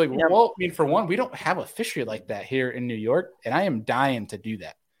 Because, like, well, I mean, for one, we don't have a fishery like that here in New York, and I am dying to do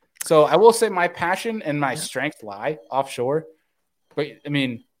that. So I will say my passion and my strength lie offshore. But, I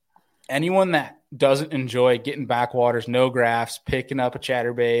mean, anyone that doesn't enjoy getting backwaters, no graphs, picking up a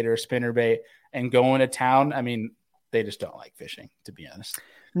chatterbait or a spinnerbait and going to town, I mean, they just don't like fishing, to be honest.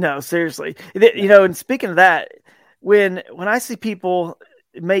 No, seriously. And speaking of that, when I see people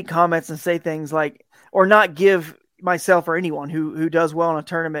make comments and say things like, or not give myself or anyone who does well in a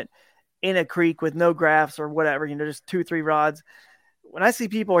tournament in a creek with no graphs or whatever, just 2-3 rods. When I see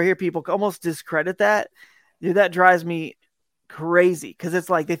people or hear people almost discredit that, dude, that drives me crazy, because it's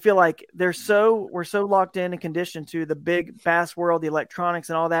like they feel like we're so locked in and conditioned to the big bass world, the electronics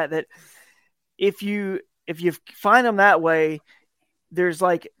and all that if you find them that way, there's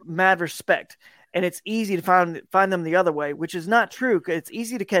like mad respect, and it's easy to find them the other way, which is not true. It's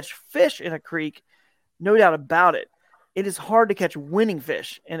easy to catch fish in a creek, no doubt about it. It is hard to catch winning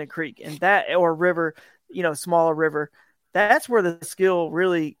fish in a creek, and that, or a river, smaller river. That's where the skill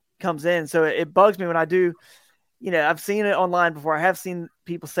really comes in. So it bugs me when I do. I've seen it online before. I have seen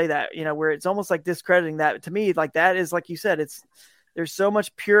people say that, where it's almost like discrediting that. To me, like, that is, like you said, there's so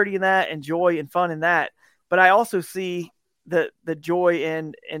much purity in that and joy and fun in that. But I also see the joy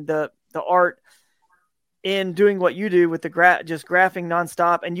and the art in doing what you do with just graphing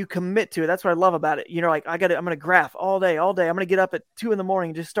nonstop, and you commit to it. That's what I love about it. Like, I'm going to graph all day. I'm going to get up at 2 a.m.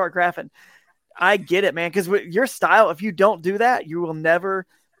 and just start graphing. I get it, man. Because with your style, if you don't do that, you will never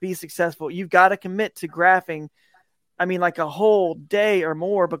be successful. You've got to commit to graphing. I mean, like a whole day or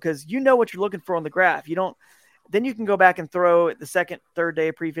more, because you know what you're looking for on the graph. Then you can go back and throw it the second, third day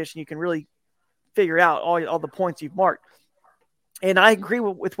of pre-fishing. You can really figure out all the points you've marked. And I agree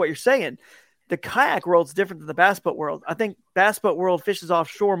with what you're saying. The kayak world's different than the bass boat world. I think bass boat world fishes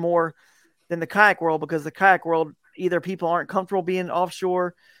offshore more than the kayak world, because the kayak world, either people aren't comfortable being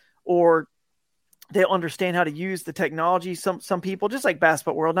offshore, or they don't understand how to use the technology. Some people, just like bass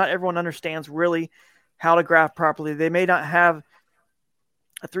boat world, not everyone understands really how to graph properly. They may not have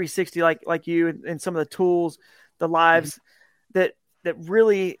a 360 like you, and some of the tools, the lives that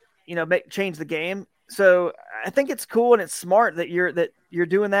really change the game. So I think it's cool and it's smart that you're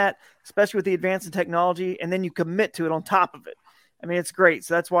doing that, especially with the advance in technology, and then you commit to it on top of it. I mean, it's great.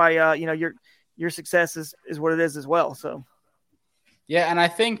 So that's why your success is what it is as well. So yeah, and I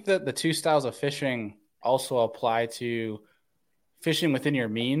think that the two styles of fishing also apply to fishing within your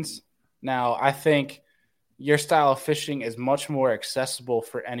means. Now, I think your style of fishing is much more accessible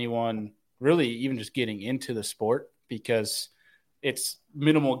for anyone really even just getting into the sport, because it's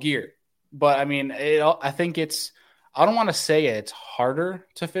minimal gear. But I mean, I think I don't want to say it's harder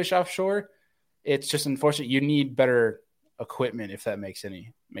to fish offshore. It's just unfortunate. You need better equipment, if that makes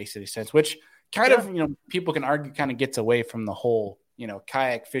any sense, which kind of, people can argue kind of gets away from the whole,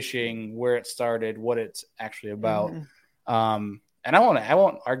 kayak fishing, where it started, what it's actually about. And I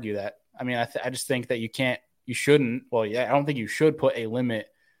won't argue that. I mean, I just think that I don't think you should put a limit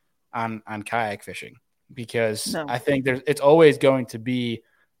on kayak fishing, because I think it's always going to be,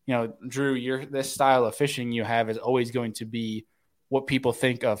 Drew, this style of fishing you have is always going to be what people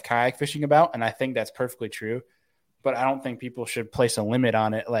think of kayak fishing about. And I think that's perfectly true, but I don't think people should place a limit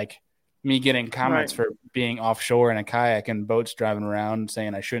on it. Like me getting comments for being offshore in a kayak and boats driving around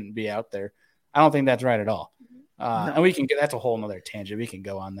saying I shouldn't be out there. I don't think that's right at all. And that's a whole nother tangent. We can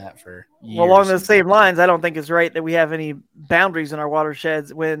go on that for years. Well, along those same lines, I don't think it's right that we have any boundaries in our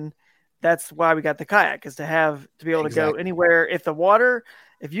watersheds, when that's why we got the kayak, is to be able to go anywhere.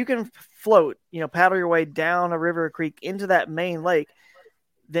 If you can float, paddle your way down a river or creek into that main lake,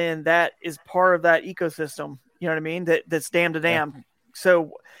 then that is part of that ecosystem. You know what I mean? That's dam to dam. Yeah.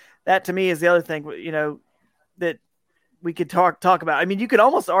 So that to me is the other thing, that we could talk about. I mean, you could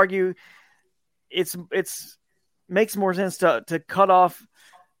almost argue it's makes more sense to cut off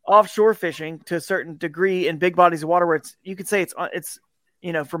offshore fishing to a certain degree in big bodies of water, where you could say it's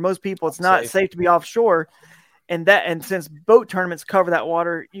for most people, it's not safe to be offshore. And since boat tournaments cover that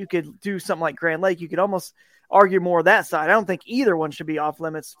water, you could do something like Grand Lake. You could almost argue more that side. I don't think either one should be off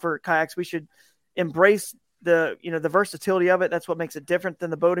limits for kayaks. We should embrace the versatility of it. That's what makes it different than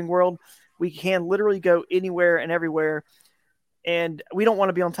the boating world. We can literally go anywhere and everywhere, and we don't want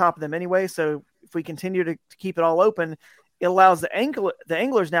to be on top of them anyway. So if we continue to keep it all open, it allows the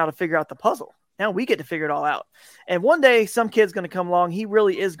anglers now to figure out the puzzle. Now we get to figure it all out. And one day some kid's going to come along. He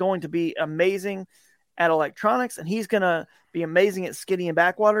really is going to be amazing at electronics, and he's going to be amazing at skinny and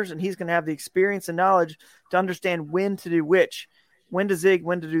backwaters, and he's going to have the experience and knowledge to understand when to do which, when to zig,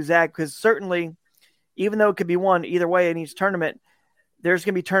 when to do zag. Because certainly, even though it could be one either way in each tournament, there's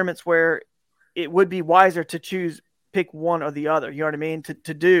going to be tournaments where it would be wiser to pick one or the other. You know what I mean?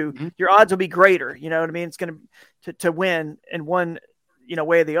 To do, your odds will be greater. You know what I mean? It's going to win in one,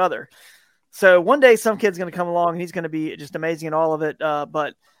 way or the other. So one day some kid's going to come along and he's going to be just amazing in all of it.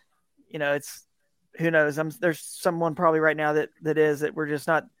 But it's, who knows? There's someone probably right now that we're just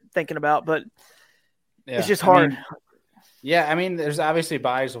not thinking about, but it's just hard. I mean, there's obviously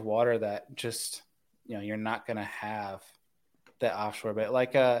bodies of water that just, you're not going to have that offshore bit.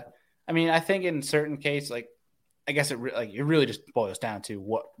 Like, I think in certain cases, like, I guess it really just boils down to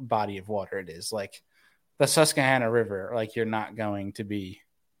what body of water it is. Like the Susquehanna River, like you're not going to be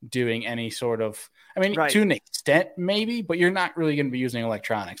doing any sort of, to an extent maybe, but you're not really going to be using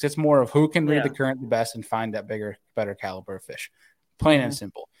electronics. It's more of who can read the current the best and find that bigger, better caliber of fish, plain and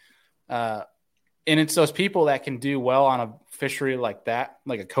simple. And it's those people that can do well on a fishery like that,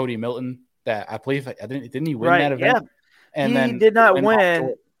 like a Cody Milton that I believe, didn't he win that event? Yeah. And he did not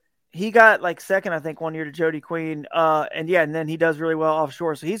win. He got like second, I think, one year to Jody Queen. And then he does really well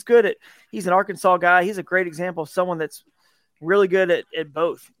offshore. So he's he's an Arkansas guy. He's a great example of someone that's really good at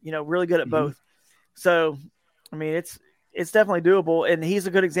both, really good at both. So, it's definitely doable. And he's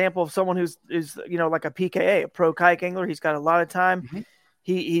a good example of someone who's like a PKA, a pro kayak angler. He's got a lot of time. Mm-hmm.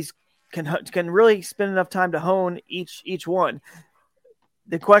 He's can really spend enough time to hone each one.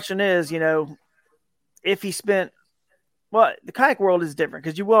 The question is, if he spent, well, the kayak world is different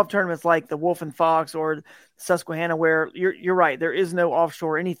because you will have tournaments like the Wolf and Fox or Susquehanna where you're right. There is no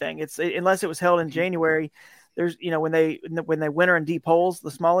offshore anything. It's unless it was held in January. There's when they winter in deep holes, the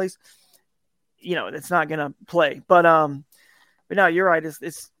smallies, it's not going to play. But no, you're right.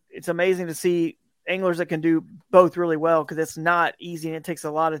 It's amazing to see anglers that can do both really well because it's not easy and it takes a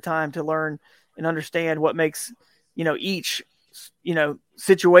lot of time to learn and understand what makes each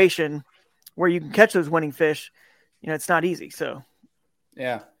situation where you can catch those winning fish. It's not easy. So,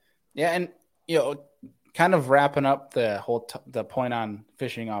 yeah. And, kind of wrapping up the whole the point on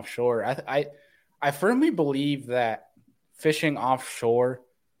fishing offshore, I firmly believe that fishing offshore,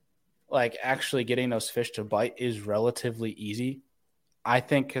 like actually getting those fish to bite is relatively easy. I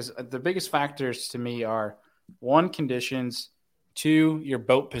think because the biggest factors to me are 1, conditions, 2, your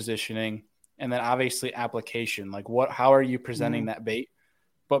boat positioning, and then obviously application. Like how are you presenting that bait?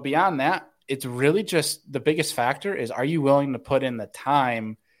 But beyond that, it's really just the biggest factor is, are you willing to put in the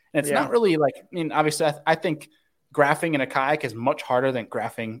time? And it's not really like, obviously I think graphing in a kayak is much harder than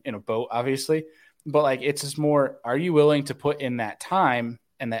graphing in a boat, obviously, but like, it's just more, are you willing to put in that time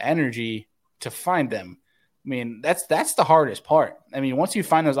and the energy to find them? That's the hardest part. Once you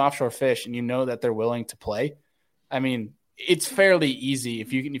find those offshore fish and that they're willing to play, it's fairly easy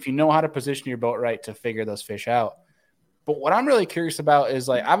if you know how to position your boat right to figure those fish out. But what I'm really curious about is,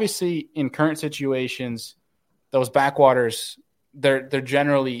 like, obviously in current situations, those backwaters, they're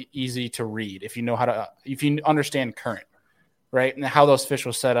generally easy to read if you understand current, right? And how those fish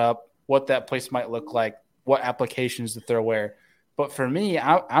will set up, what that place might look like, what applications that they're aware. But for me,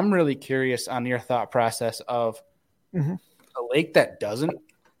 I'm really curious on your thought process of a lake that doesn't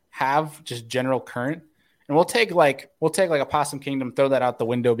have just general current. And we'll take like a Possum Kingdom, throw that out the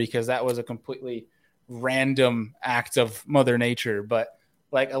window because that was a completely random act of Mother Nature, but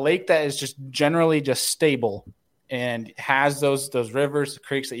like a lake that is just generally just stable and has those rivers,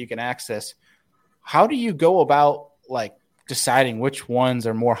 creeks that you can access. How do you go about like deciding which ones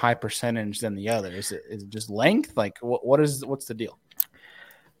are more high percentage than the other? Is it just length? Like what's the deal?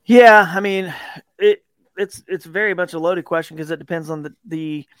 Yeah, it's very much a loaded question because it depends on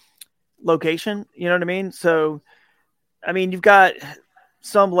the location. You know what I mean? So, you've got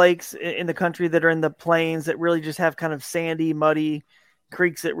some lakes in the country that are in the plains that really just have kind of sandy, muddy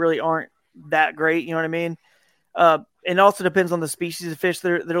creeks that really aren't that great. You know what I mean? And it also depends on the species of fish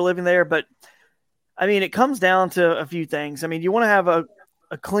that are living there. But it comes down to a few things. You want to have a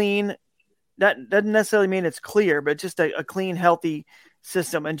clean, that doesn't necessarily mean it's clear, but just a clean, healthy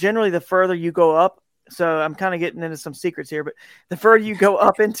system. And generally the further you go up, so I'm kind of getting into some secrets here, but the further you go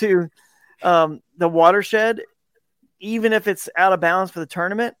up into the watershed, even if it's out of bounds for the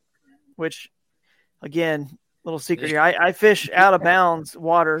tournament, which, again, little secret here, I fish out of bounds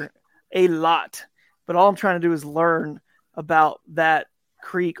water a lot, but all I'm trying to do is learn about that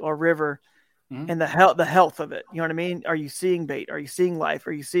creek or river and the health of it. You know what I mean? Are you seeing bait? Are you seeing life?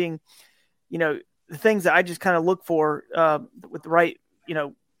 Are you seeing, the things that I just kind of look for with the right,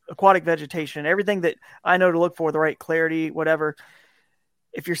 aquatic vegetation, everything that I know to look for, the right clarity, whatever.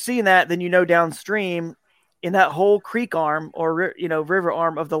 If you're seeing that, then downstream in that whole creek arm or river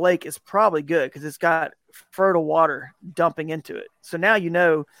arm of the lake is probably good because it's got fertile water dumping into it. So now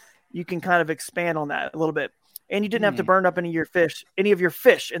you can kind of expand on that a little bit, and you didn't have to burn up any of your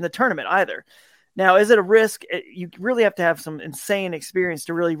fish in the tournament either. Now, is it a risk? You really have to have some insane experience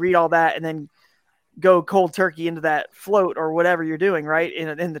to really read all that and then go cold turkey into that float or whatever you're doing, right,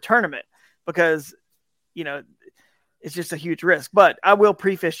 in the tournament, because it's just a huge risk. But I will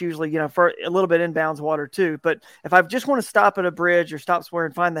pre-fish usually, for a little bit inbounds water too. But if I just want to stop at a bridge or stop somewhere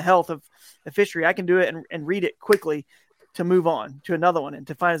and find the health of the fishery, I can do it and read it quickly to move on to another one and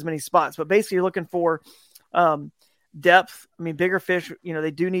to find as many spots. But basically you're looking for depth. I mean, bigger fish,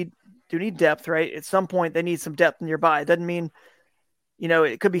 they do need depth, right? At some point they need some depth nearby. It doesn't mean,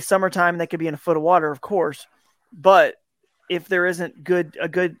 it could be summertime and they could be in a foot of water, of course. But if there isn't a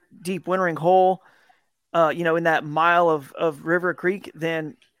good deep wintering hole, in that mile of river creek,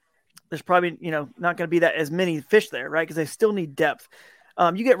 then there's probably, not going to be that as many fish there, right? Because they still need depth.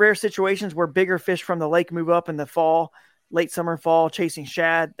 You get rare situations where bigger fish from the lake move up in the fall, late summer and fall, chasing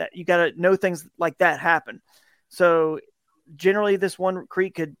shad. That you got to know things like that happen. So generally this one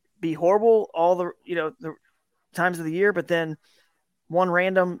creek could be horrible all the times of the year, but then one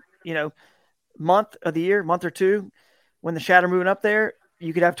random, month of the year, month or two, when the shad are moving up there,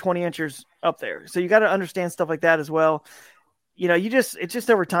 you could have 20 inchers up there. So you got to understand stuff like that as well. It's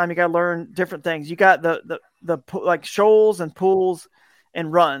just over time, you got to learn different things. You got the like shoals and pools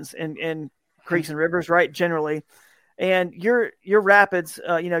and runs and creeks and rivers, right? Generally. And your rapids,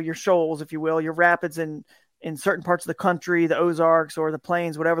 your shoals, if you will, your rapids in certain parts of the country, the Ozarks or the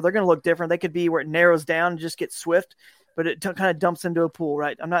plains, whatever, they're going to look different. They could be where it narrows down and just gets swift, but it kind of dumps into a pool,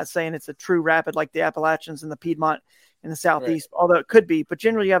 right? I'm not saying it's a true rapid like the Appalachians and the Piedmont in the Southeast, right, although it could be. But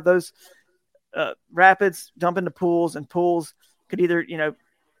generally you have those rapids dump into pools, and pools could either,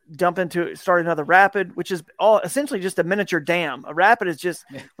 start another rapid, which is all essentially just a miniature dam. A rapid is just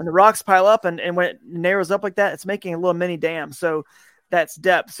when the rocks pile up and when it narrows up like that, it's making a little mini dam. So that's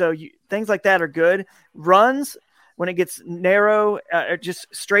depth. So things like that are good. Runs, when it gets narrow, are just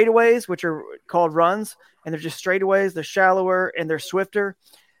straightaways, which are called runs, and they're just straightaways. They're shallower and they're swifter,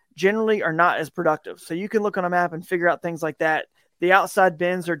 generally are not as productive. So you can look on a map and figure out things like that. The outside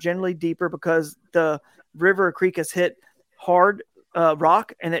bends are generally deeper because the river or creek has hit hard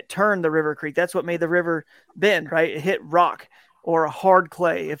rock and it turned the river creek. That's what made the river bend, right? It hit rock or a hard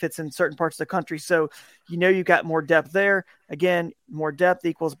clay if it's in certain parts of the country. So you've got more depth there. Again, more depth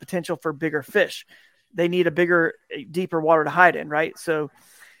equals potential for bigger fish. They need a bigger, deeper water to hide in, right? So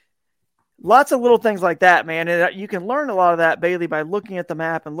lots of little things like that, man. And you can learn a lot of that, Bailey, by looking at the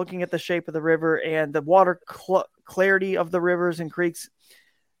map and looking at the shape of the river and the water clarity of the rivers and creeks.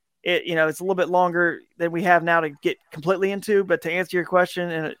 It's a little bit longer than we have now to get completely into, but to answer your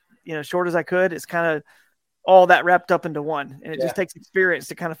question, and short as I could, it's kind of all that wrapped up into one. And it just takes experience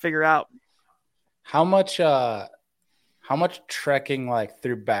to kind of figure out. How much trekking like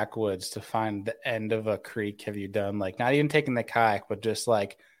through backwoods to find the end of a creek have you done? Like not even taking the kayak, but just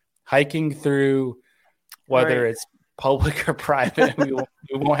like hiking through, whether it's public or private. we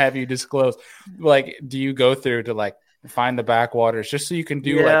won't have you disclose. Like, do you go through to like find the backwaters just so you can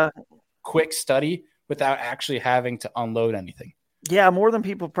do like quick study without actually having to unload anything? Yeah, more than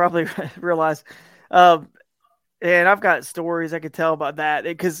people probably realize. And I've got stories I could tell about that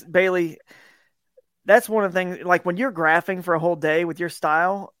because Bailey, that's one of the things, like when you're graphing for a whole day with your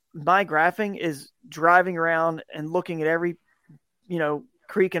style, my graphing is driving around and looking at every,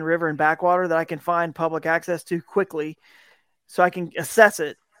 creek and river and backwater that I can find public access to quickly so I can assess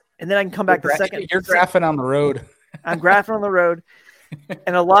it. And then I can come back the second. You're graphing on the road. I'm graphing on the road.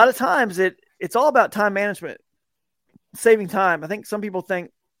 And a lot of times it's all about time management, saving time. I think some people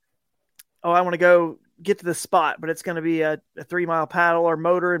think, oh, I want to go get to the spot, but it's going to be a 3-mile paddle or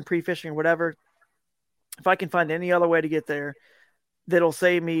motor and pre-fishing or whatever. If I can find any other way to get there, that'll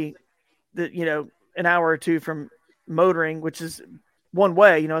save me an hour or two from motoring, which is one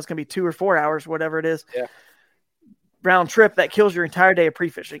way, it's going to be 2 or 4 hours, whatever it is. Yeah. Round trip, that kills your entire day of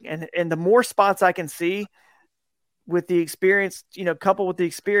pre-fishing. And the more spots I can see with the experience, coupled with the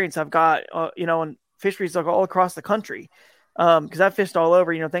experience I've got, in fisheries all across the country. Because I've fished all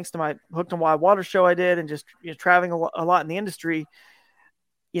over, thanks to my Hooked on Wild Water show I did and just traveling a lot in the industry,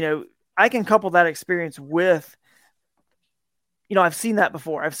 I can couple that experience with, I've seen that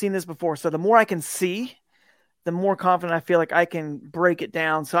before. I've seen this before. So the more I can see, the more confident I feel like I can break it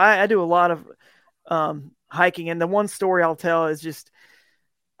down. So I do a lot of hiking. And the one story I'll tell is just,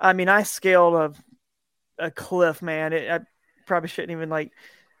 I scaled a cliff, man. I probably shouldn't even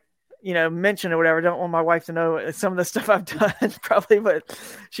mention it or whatever. I don't want my wife to know some of the stuff I've done probably, but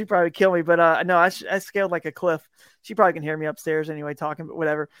she'd probably kill me. But no, I scaled like a cliff. She probably can hear me upstairs anyway, talking, but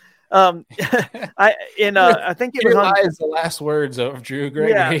whatever. I think it was on the last words of Drew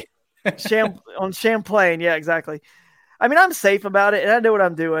Gregory. Yeah. On Champlain. Yeah, exactly. I'm safe about it and I know what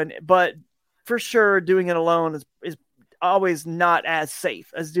I'm doing, but for sure doing it alone is always not as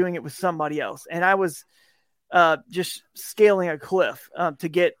safe as doing it with somebody else. And I was just scaling a cliff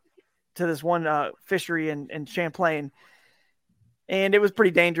to to this one fishery in Champlain, and it was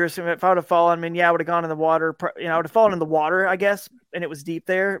pretty dangerous. And if I would have fallen, I would have gone in the water. I would have fallen in the water, I guess, and it was deep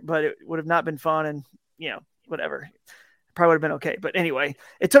there, but it would have not been fun. And whatever, probably would have been okay. But anyway,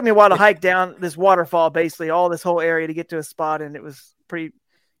 it took me a while to hike down this waterfall, basically all this whole area to get to a spot, and it was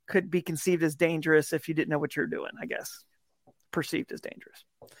could be conceived as dangerous if you didn't know what you're doing. I guess perceived as dangerous.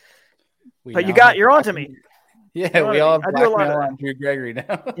 But you're onto me. Yeah, we all have blackmail on Drew Gregory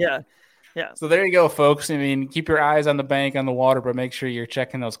now. Yeah. So there you go, folks. Keep your eyes on the bank, on the water, but make sure you're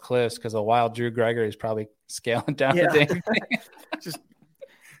checking those cliffs because a wild Drew Gregory is probably scaling down the dang thing. Just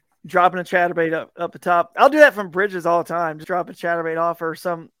dropping a chatterbait up the top. I'll do that from bridges all the time. Just drop a chatterbait off or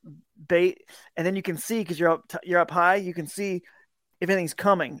some bait, and then you can see because you're up high. You can see if anything's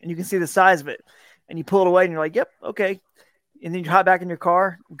coming, and you can see the size of it. And you pull it away, and you're like, "Yep, okay." And then you hop back in your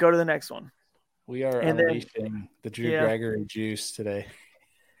car, go to the next one. We are unleashing the Drew Gregory juice today.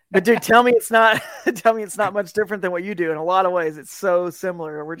 But dude, tell me it's not much different than what you do in a lot of ways. It's so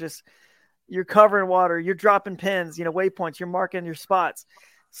similar. You're covering water, you're dropping pins, waypoints, you're marking your spots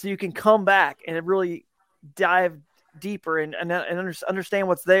so you can come back and really dive deeper and understand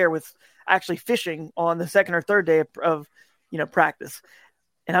what's there with actually fishing on the second or third day of practice.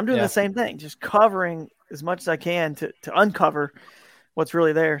 And I'm doing the same thing, just covering as much as I can to uncover what's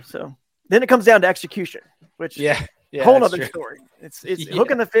really there. So then it comes down to execution, which whole other story. It's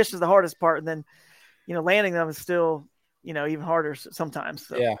hooking the fish is the hardest part, and then landing them is still even harder sometimes.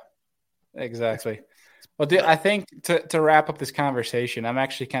 So. Yeah, exactly. Well, I think to wrap up this conversation, I'm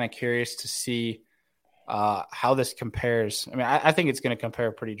actually kind of curious to see how this compares. I think it's going to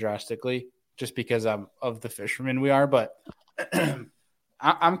compare pretty drastically just because of the fishermen we are, but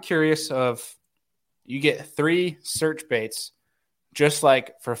I'm curious of you get 3 search baits just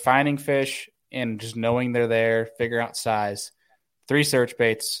like for finding fish and just knowing they're there, figuring out size. 3 search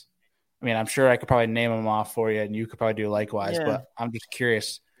baits. I'm sure I could probably name them off for you, and you could probably do likewise. Yeah. But I'm just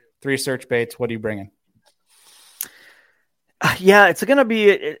curious. 3 search baits. What are you bringing? Yeah, it's going to be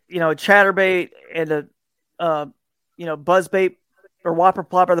a chatterbait and a buzzbait or whopper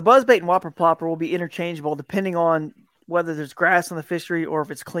plopper. The buzzbait and whopper plopper will be interchangeable depending on whether there's grass in the fishery or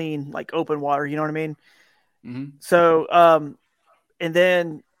if it's clean, like open water. You know what I mean? Mm-hmm. So, and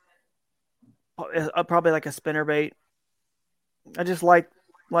then probably like a spinnerbait. I just like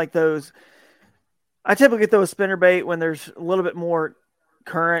those. I typically throw a spinnerbait when there's a little bit more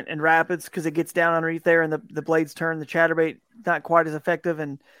current and rapids because it gets down underneath there and the blades turn. The chatterbait not quite as effective,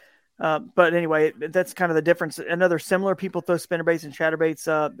 and but anyway, that's kind of the difference. Another similar, people throw spinnerbaits and chatterbaits.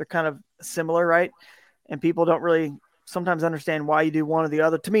 They're kind of similar, right? And people don't really sometimes understand why you do one or the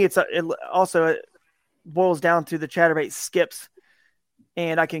other. To me, it also boils down to the chatterbait skips,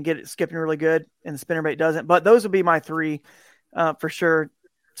 and I can get it skipping really good, and the spinnerbait doesn't. But those would be my 3 for sure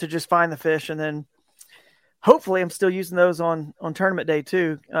to just find the fish, and then hopefully I'm still using those on tournament day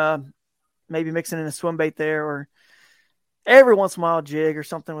too. Maybe mixing in a swim bait there, or every once in a while a jig or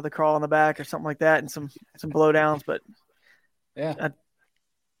something with a crawl on the back or something like that, and some blowdowns. But yeah,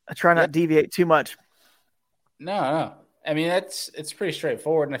 I try not to deviate too much. No. It's pretty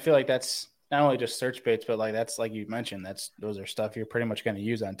straightforward, and I feel like that's not only just search baits, but like that's like you mentioned, those are stuff you're pretty much going to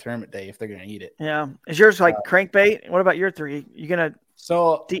use on tournament day if they're going to eat it. Yeah, is yours like crankbait? What about your 3? You gonna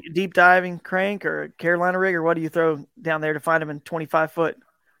deep diving crank or Carolina rig, or what do you throw down there to find them in 25 foot?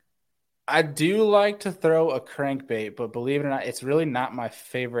 I do like to throw a crankbait, but believe it or not, it's really not my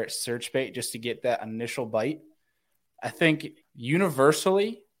favorite search bait just to get that initial bite. I think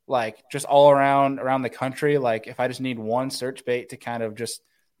universally, like just all around the country, like if I just need one search bait to kind of just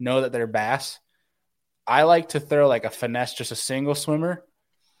know that they're bass, I like to throw like a finesse, just a single swimmer,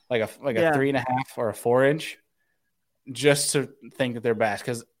 like a 3.5 or a 4-inch, just to think that they're bass.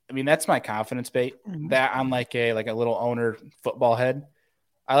 Because that's my confidence bait. Mm-hmm. That I'm like a little owner football head.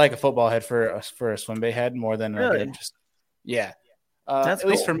 I like a football head for a swim bait head more than really? At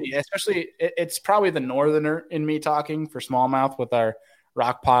least for me, especially it's probably the northerner in me talking for smallmouth with our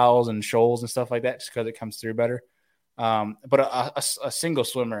rock piles and shoals and stuff like that, just because it comes through better. But a single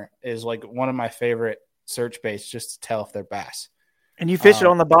swimmer is like one of my favorite search baits just to tell if they're bass. And you fish it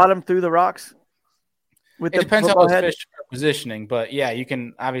on the bottom through the rocks? It depends how those fish are positioning. But yeah, you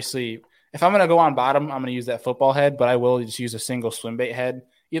can obviously, if I'm going to go on bottom, I'm going to use that football head, but I will just use a single swim bait head,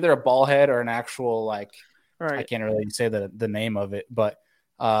 either a ball head or an actual, like, right. I can't really say the name of it, but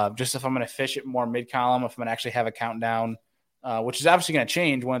just if I'm going to fish it more mid-column, if I'm going to actually have a countdown, which is obviously going to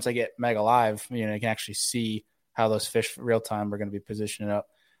change once I get Mega Live, you can actually see how those fish real time are going to be positioning up.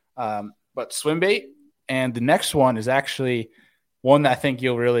 But swim bait, and the next one is actually one that I think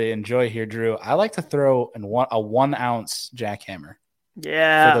you'll really enjoy here, Drew. I like to throw a 1 ounce jackhammer.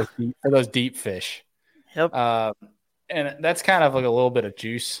 Yeah. For those deep fish. Yep. And that's kind of like a little bit of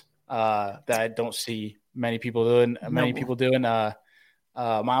juice that I don't see many people doing. Miles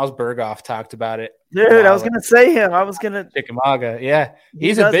Berghoff talked about it. Dude, I was going to say him. I was going to. Chickamauga. Yeah.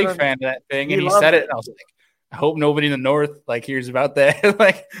 He's a big fan of that thing. And he said it. And I was like, I hope nobody in the North hears about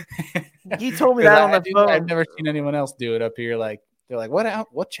that. He told me that on the phone. I've never seen anyone else do it up here. They're like,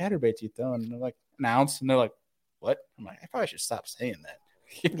 what chatterbaits you throwing? And they're like, an ounce. And they're like, what? I'm like, I probably should stop saying that.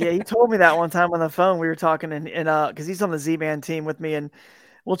 Yeah, he told me that one time on the phone. We were talking and because he's on the Z-Man team with me, and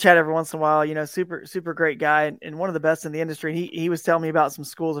we'll chat every once in a while. Super, super great guy and one of the best in the industry. He was telling me about some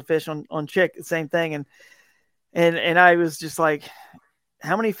schools of fish on Chick, the same thing, and I was just like,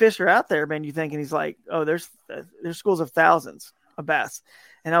 how many fish are out there, man? You think? And he's like, oh, there's schools of thousands of bass,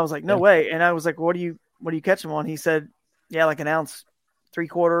 and I was like, no way. And I was like, what do you catch them on? He said, yeah, like an ounce,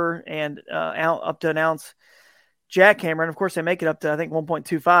 3/4, and up to an ounce jackhammer, and of course they make it up to I think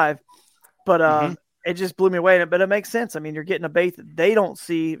 1.25, but it just blew me away. But it makes sense. I mean, you're getting a bait that they don't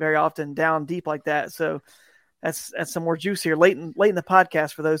see very often down deep like that. So that's some more juice here late in the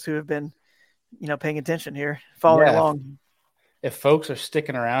podcast for those who have been paying attention here, following along. If folks are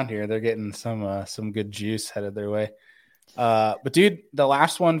sticking around here, they're getting some good juice headed their way. But dude, the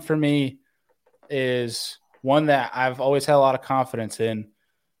last one for me is one that I've always had a lot of confidence in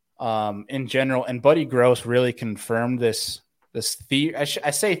general, and Buddy Gross really confirmed this theory. I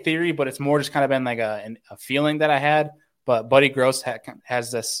say theory, but it's more just kind of been like a feeling that I had. But Buddy Gross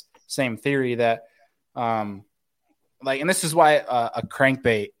has this same theory that, and this is why a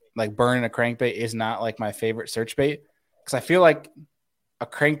crankbait, like burning a crankbait, is not like my favorite search bait, because I feel like a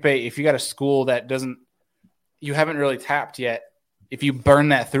crankbait, if you got a school that you haven't really tapped yet, if you burn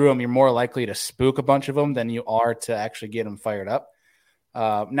that through them, you're more likely to spook a bunch of them than you are to actually get them fired up.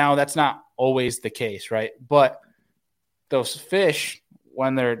 Now that's not always the case, right? But those fish,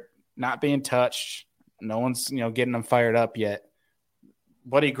 when they're not being touched, no one's, getting them fired up yet.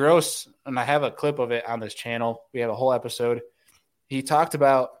 Buddy Gross, and I have a clip of it on this channel. We have a whole episode. He talked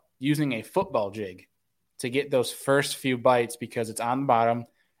about using a football jig to get those first few bites because it's on the bottom.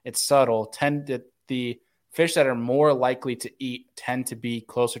 It's subtle. The fish that are more likely to eat tend to be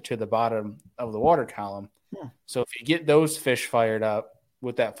closer to the bottom of the water column. Yeah. So if you get those fish fired up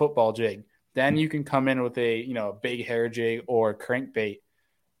with that football jig, then you can come in with a big hair jig or crankbait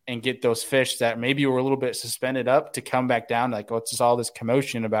and get those fish that maybe were a little bit suspended up to come back down. Like, what's all this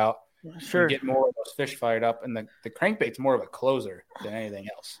commotion about? Sure. Get more of those fish fired up, and the crankbait's more of a closer than anything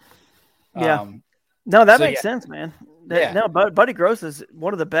else. Yeah. No, that makes sense, man. No, Buddy Gross is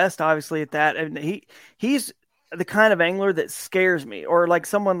one of the best, obviously, at that. And he's the kind of angler that scares me, or like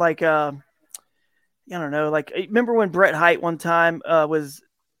someone like I don't know, like remember when Brett Hite one time was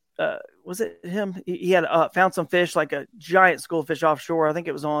it him? He had found some fish, like a giant school of fish offshore. I think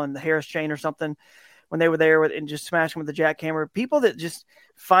it was on the Harris Chain or something, when they were there and just smashing with the jackhammer. People that just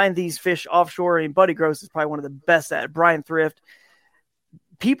find these fish offshore, and Buddy Gross is probably one of the best at it. Brian Thrift.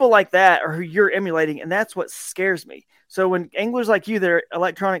 People like that are who you're emulating, and that's what scares me. So when anglers like you, they're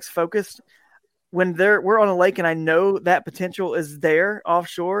electronics focused, when we're on a lake and I know that potential is there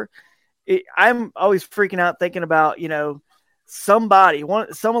offshore, I'm always freaking out thinking about, some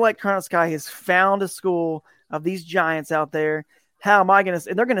electronics guy has found a school of these giants out there. How am I going to –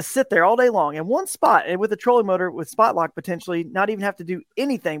 and they're going to sit there all day long in one spot, and with a trolling motor with spot lock potentially, not even have to do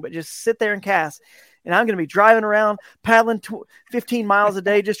anything but just sit there and cast. And I'm going to be driving around, paddling 15 miles a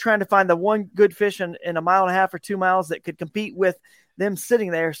day, just trying to find the one good fish in a mile and a half or 2 miles that could compete with them sitting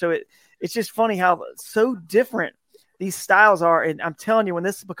there. So it's just funny how so different these styles are. And I'm telling you, when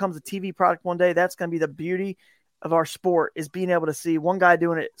this becomes a TV product one day, that's going to be the beauty of our sport, is being able to see one guy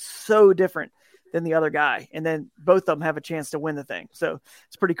doing it so different than the other guy. And then both of them have a chance to win the thing. So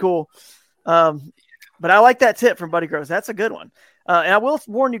it's pretty cool. But I like that tip from Buddy Gross. That's a good one. And I will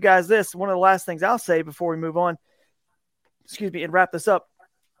warn you guys this, one of the last things I'll say before we move on, and wrap this up,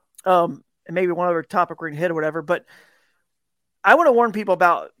 and maybe one other topic we're going to hit or whatever, but I want to warn people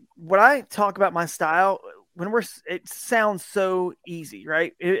about when I talk about my style, it sounds so easy,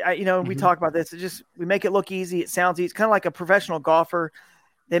 right? We talk about this, we make it look easy. It sounds easy. It's kind of like a professional golfer.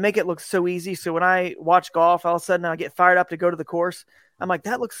 They make it look so easy. So when I watch golf, all of a sudden I get fired up to go to the course. I'm like,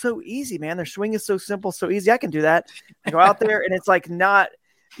 that looks so easy, man. Their swing is so simple, so easy. I can do that. I go out there and it's like not,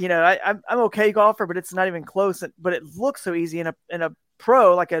 I'm okay golfer, but it's not even close. But it looks so easy in a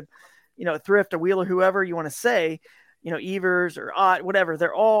pro, like a Thrift or Wheeler, whoever you want to say, Evers or Ott, whatever.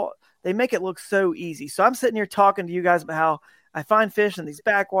 They make it look so easy. So I'm sitting here talking to you guys about how I find fish in these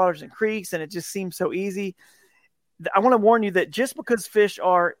backwaters and creeks, and it just seems so easy. I want to warn you that just because fish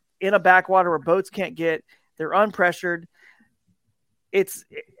are in a backwater where boats can't get, they're unpressured, it's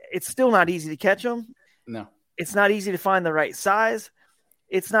still not easy to catch them. No. It's not easy to find the right size.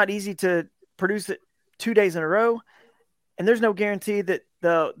 It's not easy to produce it 2 days in a row. And there's no guarantee that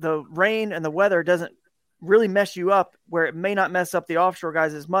the rain and the weather doesn't really mess you up, where it may not mess up the offshore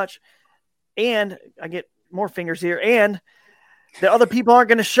guys as much. And I get more fingers here, and the other people aren't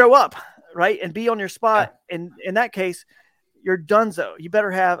going to show up, right, and be on your spot. Yeah. And in that case, you're donezo. You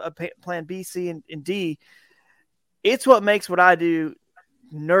better have a plan B, C, and D. It's what makes what I do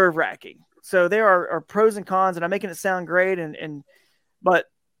nerve-wracking. So there are pros and cons, and I'm making it sound great, but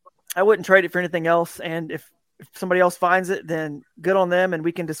I wouldn't trade it for anything else. And if somebody else finds it, then good on them, and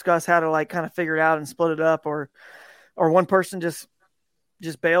we can discuss how to like kind of figure it out and split it up, or one person just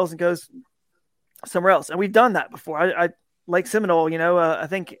bails and goes somewhere else. And we've done that before. I Lake Seminole, I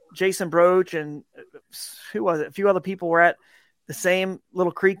think Jason Broach and who was it? A few other people were at the same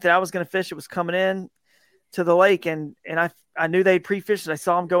little creek that I was going to fish. It was coming in to the lake, and I knew they'd pre-fished it. I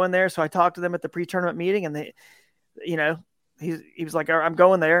saw them go in there, so I talked to them at the pre-tournament meeting, and they, he was like, I'm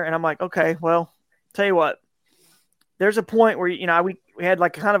going there, and I'm like, okay, well, tell you what, there's a point where we had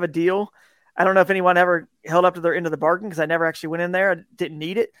like kind of a deal. I don't know if anyone ever held up to their end of the bargain, because I never actually went in there. I didn't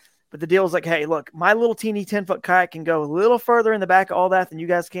need it. But the deal was like, hey, look, my little teeny 10-foot kayak can go a little further in the back of all that than you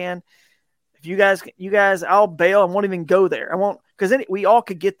guys can. If you guys, I'll bail and won't even go there. I won't, because then we all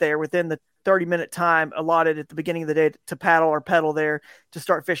could get there within the 30-minute time allotted at the beginning of the day to paddle or pedal there to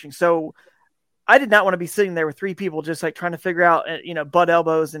start fishing. So I did not want to be sitting there with three people just like trying to figure out, butt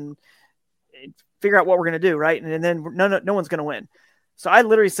elbows and figure out what we're going to do, right? And then no one's going to win. So I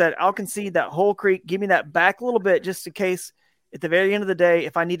literally said, I'll concede that whole creek. Give me that back a little bit just in case at the very end of the day,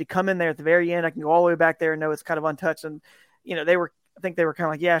 if I need to come in there at the very end, I can go all the way back there and know it's kind of untouched. And, I think they were kind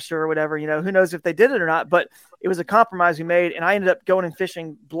of like, yeah, sure, whatever. Who knows if they did it or not, but it was a compromise we made. And I ended up going and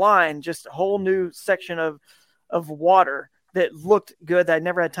fishing blind, just a whole new section of water that looked good that I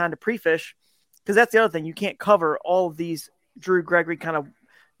never had time to pre-fish. Because that's the other thing. You can't cover all of these Drew Gregory kind of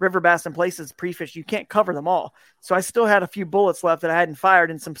river bass and places pre-fish. You can't cover them all. So I still had a few bullets left that I hadn't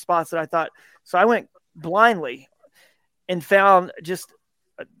fired in some spots that I thought. So I went blindly and found just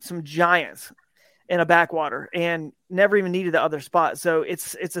some giants in a backwater and never even needed the other spot. So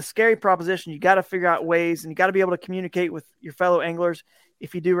it's a scary proposition. You got to figure out ways, and you got to be able to communicate with your fellow anglers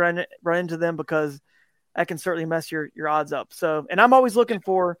if you do run into them, because that can certainly mess your odds up. So, and I'm always looking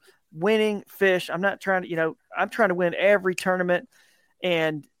for winning fish. I'm not trying to, I'm trying to win every tournament,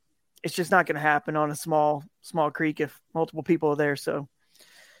 and it's just not going to happen on a small creek if multiple people are there. So,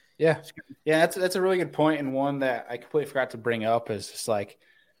 yeah, that's a really good point, and one that I completely forgot to bring up is just like,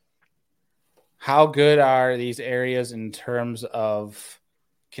 how good are these areas in terms of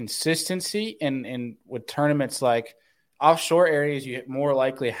consistency? And with tournaments like offshore areas, you more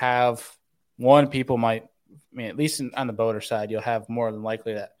likely have people might, at least on the boater side, you'll have more than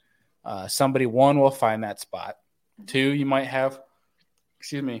likely that somebody, one, will find that spot. Two, you might have,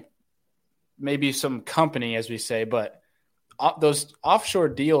 maybe some company, as we say, but those offshore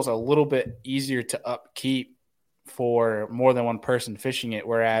deals are a little bit easier to upkeep for more than one person fishing it.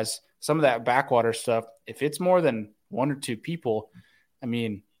 Whereas some of that backwater stuff, if it's more than one or two people,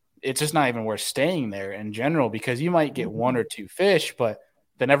 it's just not even worth staying there in general, because you might get one or two fish, but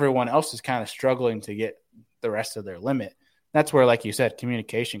then everyone else is kind of struggling to get the rest of their limit. That's where, like you said,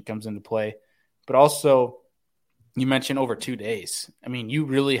 communication comes into play. But also, you mentioned over 2 days. You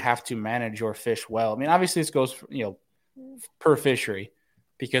really have to manage your fish well. Obviously this goes, per fishery,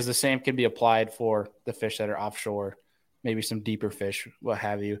 because the same can be applied for the fish that are offshore, maybe some deeper fish, what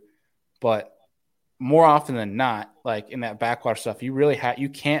have you. But more often than not, like in that backwater stuff, you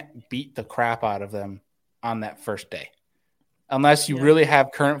can't beat the crap out of them on that first day, unless you really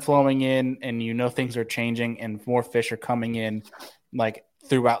have current flowing in and things are changing and more fish are coming in like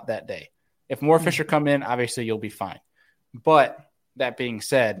throughout that day. If more fish are coming in, obviously you'll be fine. But that being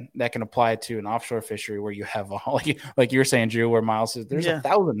said, that can apply to an offshore fishery where you have like you were saying, Drew, where Miles says there's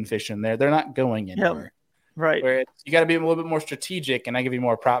 1,000 fish in there. They're not going anywhere. Yep. Right. Where you got to be a little bit more strategic, and I give you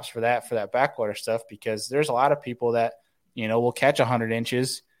more props for that backwater stuff, because there's a lot of people that, will catch 100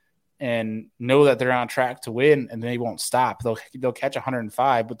 inches and know that they're on track to win, and they won't stop. They'll catch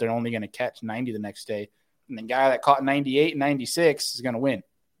 105, but they're only going to catch 90 the next day. And the guy that caught 98 and 96 is going to win.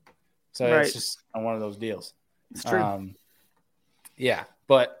 So It's just one of those deals. It's true. Yeah,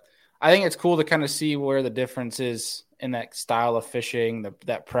 but I think it's cool to kind of see where the difference is in that style of fishing,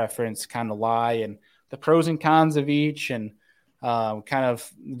 that preference kind of lie, and the pros and cons of each, and kind of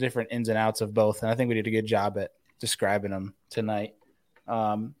the different ins and outs of both. And I think we did a good job at describing them tonight.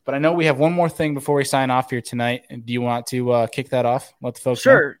 But I know we have one more thing before we sign off here tonight. Do you want to kick that off? Let the folks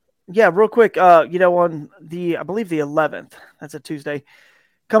know. Yeah, real quick. On I believe the 11th. That's a Tuesday.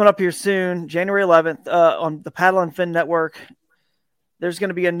 Coming up here soon, January 11th, on the Paddle and Fin Network. There's going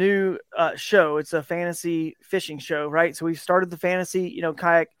to be a new show. It's a fantasy fishing show, right? So we've started the fantasy,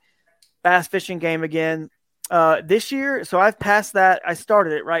 kayak bass fishing game again this year. So I've passed that. I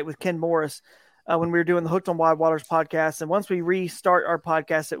started it right with Ken Morris when we were doing the Hooked on Wide Waters podcast. And once we restart our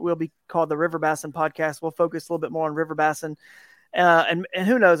podcast, it will be called the River Bassin podcast. We'll focus a little bit more on River Bassin. And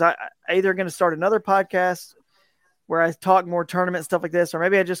who knows, I either going to start another podcast where I talk more tournament stuff like this, or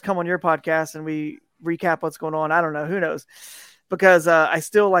maybe I just come on your podcast and we recap what's going on. I don't know. Who knows? Because I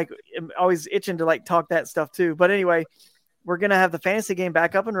still am always itching to talk that stuff too. But anyway, we're going to have the fantasy game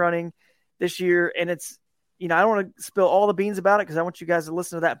back up and running this year. And it's, I don't want to spill all the beans about it because I want you guys to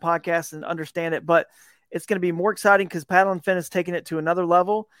listen to that podcast and understand it. But it's going to be more exciting because Paddle and Fin is taking it to another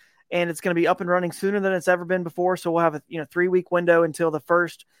level. And it's going to be up and running sooner than it's ever been before. So we'll have a 3-week window until the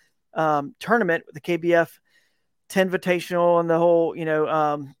first tournament, the KBF 10 Invitational and the whole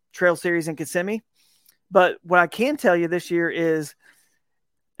Trail Series in Kissimmee. But what I can tell you this year is,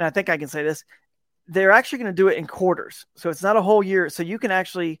 and I think I can say this, they're actually going to do it in quarters. So it's not a whole year. So you can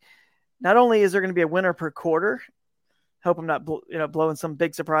actually, not only is there going to be a winner per quarter, hope I'm not blowing some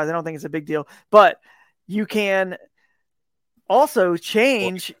big surprise. I don't think it's a big deal, but you can also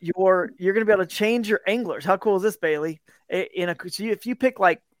change you're going to be able to change your anglers. How cool is this, Bailey? If you pick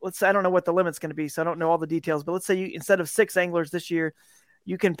let's say, I don't know what the limit's going to be, so I don't know all the details, but let's say instead of 6 anglers this year,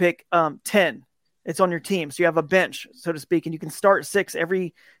 you can pick 10. It's on your team. So you have a bench, so to speak, and you can start 6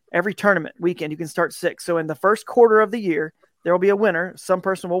 every tournament weekend. You can start 6. So in the first quarter of the year, there will be a winner. Some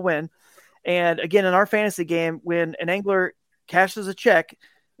person will win. And again, in our fantasy game, when an angler cashes a check,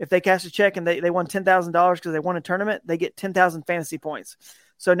 if they cash a check and they won $10,000 because they won a tournament, they get 10,000 fantasy points.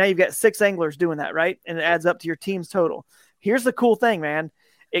 So now you've got 6 anglers doing that, right? And it adds up to your team's total. Here's the cool thing, man.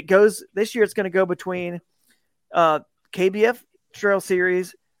 This year it's going to go between KBF Trail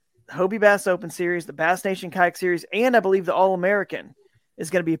Series, Hobie Bass Open Series, the Bass Nation Kayak Series, and I believe the All-American is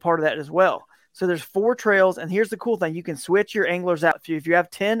going to be a part of that as well. So there's 4 trails, and here's the cool thing. You can switch your anglers out. If you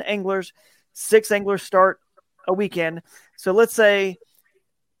have 10 anglers, 6 anglers start a weekend. So let's say,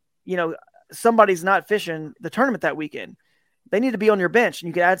 somebody's not fishing the tournament that weekend. They need to be on your bench, and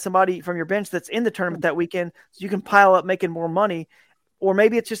you can add somebody from your bench that's in the tournament that weekend so you can pile up making more money. Or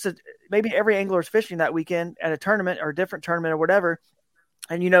maybe it's just maybe every angler is fishing that weekend at a tournament or a different tournament or whatever.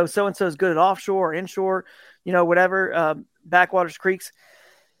 And, so-and-so is good at offshore or inshore, whatever, backwaters, creeks.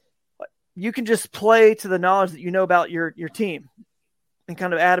 You can just play to the knowledge that you know about your team and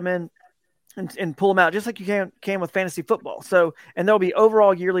kind of add them in and pull them out just like you can with fantasy football. So, and there'll be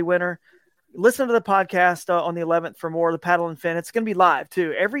overall yearly winner. Listen to the podcast on the 11th for more of the Paddle and Fin. It's going to be live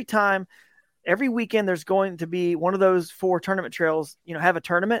too. Every weekend, there's going to be one of those 4 tournament trails, have a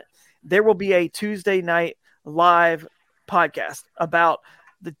tournament. There will be a Tuesday night live podcast about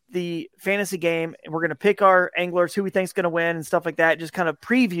the fantasy game. And we're going to pick our anglers, who we think is going to win and stuff like that. Just kind of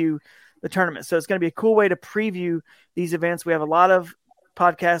preview the tournament. So it's going to be a cool way to preview these events. We have a lot of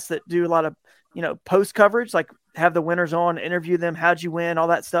podcasts that do a lot of, post coverage, like have the winners on, interview them. How'd you win? All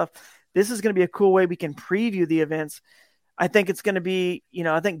that stuff. This is going to be a cool way we can preview the events. I think it's going to be,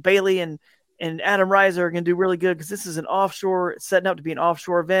 I think Bailey and Adam Reiser are going to do really good because this is it's setting up to be an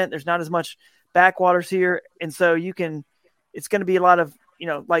offshore event. There's not as much backwaters here. And so it's going to be a lot of,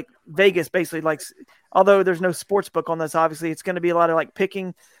 like Vegas, basically, although there's no sports book on this, obviously, it's going to be a lot of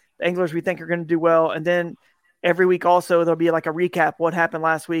picking the anglers we think are going to do well. And then every week also there'll be a recap what happened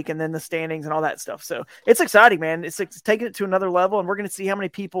last week and then the standings and all that stuff. So it's exciting, man. It's taking it to another level, and we're going to see how many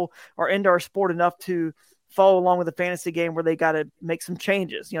people are into our sport enough to follow along with the fantasy game where they got to make some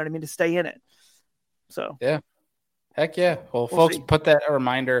changes, to stay in it. So, yeah. Heck yeah. Well, folks, put that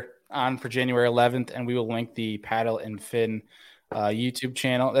reminder on for January 11th, and we will link the Paddle and Fin YouTube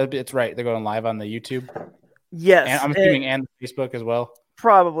channel. It's right. They're going live on the YouTube. Yes. And I'm assuming and Facebook as well.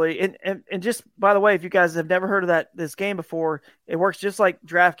 Probably. And just by the way, if you guys have never heard of this game before, it works just like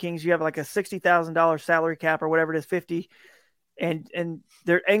DraftKings. You have a $60,000 salary cap or whatever it is, 50, and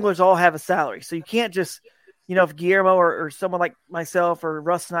their anglers all have a salary. So you can't just, if Guillermo or someone like myself or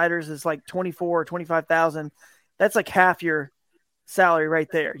Russ Snyder's is 24 or 25,000, that's half your salary right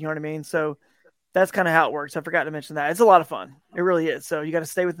there. You know what I mean? So that's kind of how it works. I forgot to mention that. It's a lot of fun. It really is. So you got to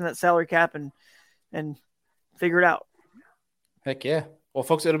stay within that salary cap and figure it out. Heck yeah. Well,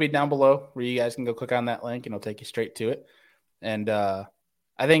 folks, it'll be down below where you guys can go click on that link and it'll take you straight to it. And I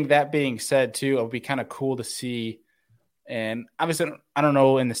think that being said, too, it'll be kind of cool to see. And obviously, I don't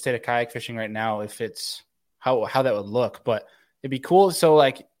know in the state of kayak fishing right now if it's how that would look, but it'd be cool. So,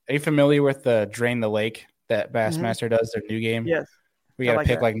 are you familiar with the Drain the Lake that Bassmaster does, their new game? Yes. We got to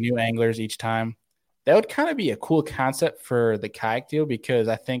pick like new anglers each time. That would kind of be a cool concept for the kayak deal, because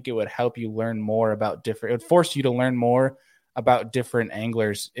I think it would help you learn more about it would force you to learn more about different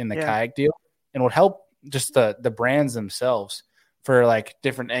anglers in the kayak deal, and would help just the brands themselves for like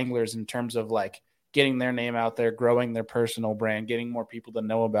different anglers in terms of like getting their name out there, growing their personal brand, getting more people to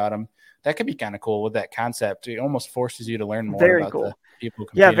know about them. That could be kind of cool with that concept. It almost forces you to learn more about the people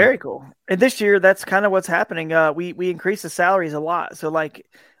competing. Yeah, very cool. And this year, that's kind of what's happening. We increased the salaries a lot. So like,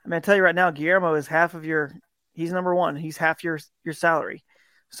 I mean, I tell you right now, Guillermo is half of he's number one. He's half your salary.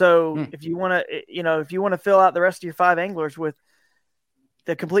 So if you want to fill out the rest of your 5 anglers with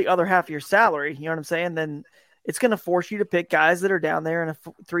the complete other half of your salary, you know what I'm saying? Then it's going to force you to pick guys that are down there in a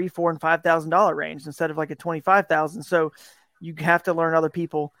 $3,000, $4,000, and $5,000 range instead of like a $25,000. So you have to learn other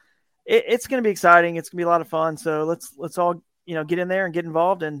people. It's going to be exciting. It's going to be a lot of fun. So let's all, get in there and get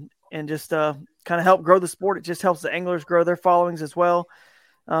involved and just kind of help grow the sport. It just helps the anglers grow their followings as well,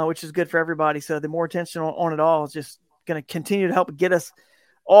 which is good for everybody. So the more attention on it all is just going to continue to help get us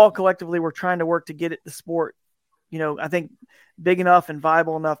all collectively. We're trying to work to get the sport, I think big enough and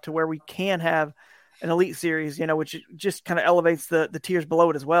viable enough to where we can have an elite series, which just kind of elevates the tiers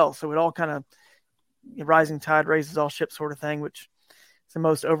below it as well. So it all kind of rising tide raises all ships sort of thing, which is the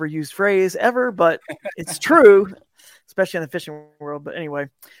most overused phrase ever, but it's true, especially in the fishing world. But anyway,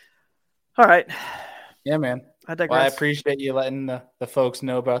 all right. Yeah, man. I digress. Well, I appreciate you letting the folks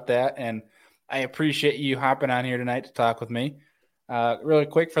know about that. And I appreciate you hopping on here tonight to talk with me. Really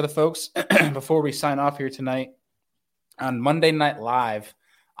quick for the folks, before we sign off here tonight, on Monday Night Live,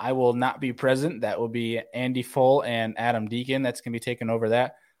 I will not be present. That will be Andy Full and Adam Deacon. That's going to be taking over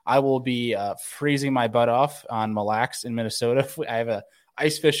that. I will be freezing my butt off on Mille Lacs in Minnesota. I have a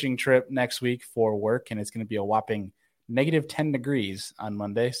ice fishing trip next week for work, and it's going to be a whopping -10 degrees on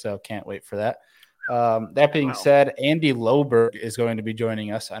Monday, so can't wait for that. That being said, Andy Loberg is going to be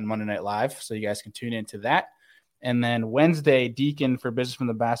joining us on Monday Night Live, so you guys can tune into that. And then Wednesday, Deacon for Business from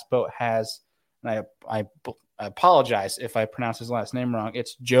the Bass Boat has, and I apologize if I pronounce his last name wrong.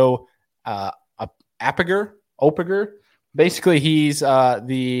 It's Joe Opiger. Basically, he's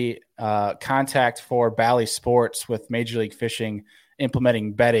the contact for Bally Sports with Major League Fishing,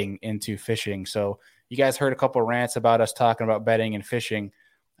 implementing betting into fishing. So you guys heard a couple of rants about us talking about betting and fishing.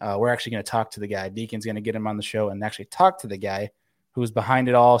 We're actually going to talk to the guy. Deacon's going to get him on the show and actually talk to the guy who's behind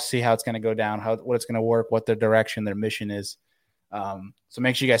it all, see how it's going to go down, what it's going to work, what their direction, their mission is. So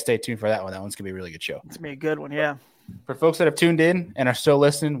make sure you guys stay tuned for that one. That one's going to be a really good show. It's going to be a good one, yeah. For folks that have tuned in and are still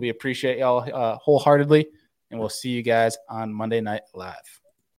listening, we appreciate y'all wholeheartedly, and we'll see you guys on Monday Night Live.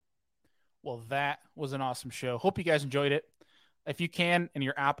 Well, that was an awesome show. Hope you guys enjoyed it. If you can and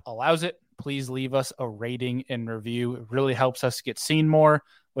your app allows it, please leave us a rating and review. It really helps us get seen more,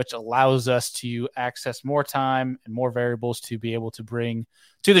 which allows us to access more time and more variables to be able to bring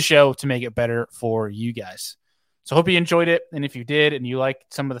to the show to make it better for you guys. So hope you enjoyed it. And if you did, and you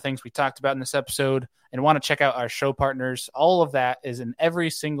liked some of the things we talked about in this episode and want to check out our show partners, all of that is in every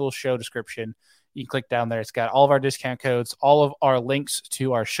single show description. You can click down there. It's got all of our discount codes, all of our links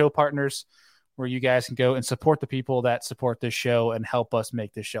to our show partners, where you guys can go and support the people that support this show and help us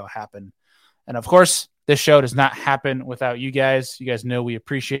make this show happen. And of course, this show does not happen without you guys. You guys know we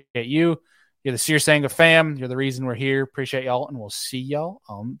appreciate you. You're the Sears Angler fam. You're the reason we're here. Appreciate y'all, and we'll see y'all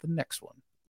on the next one.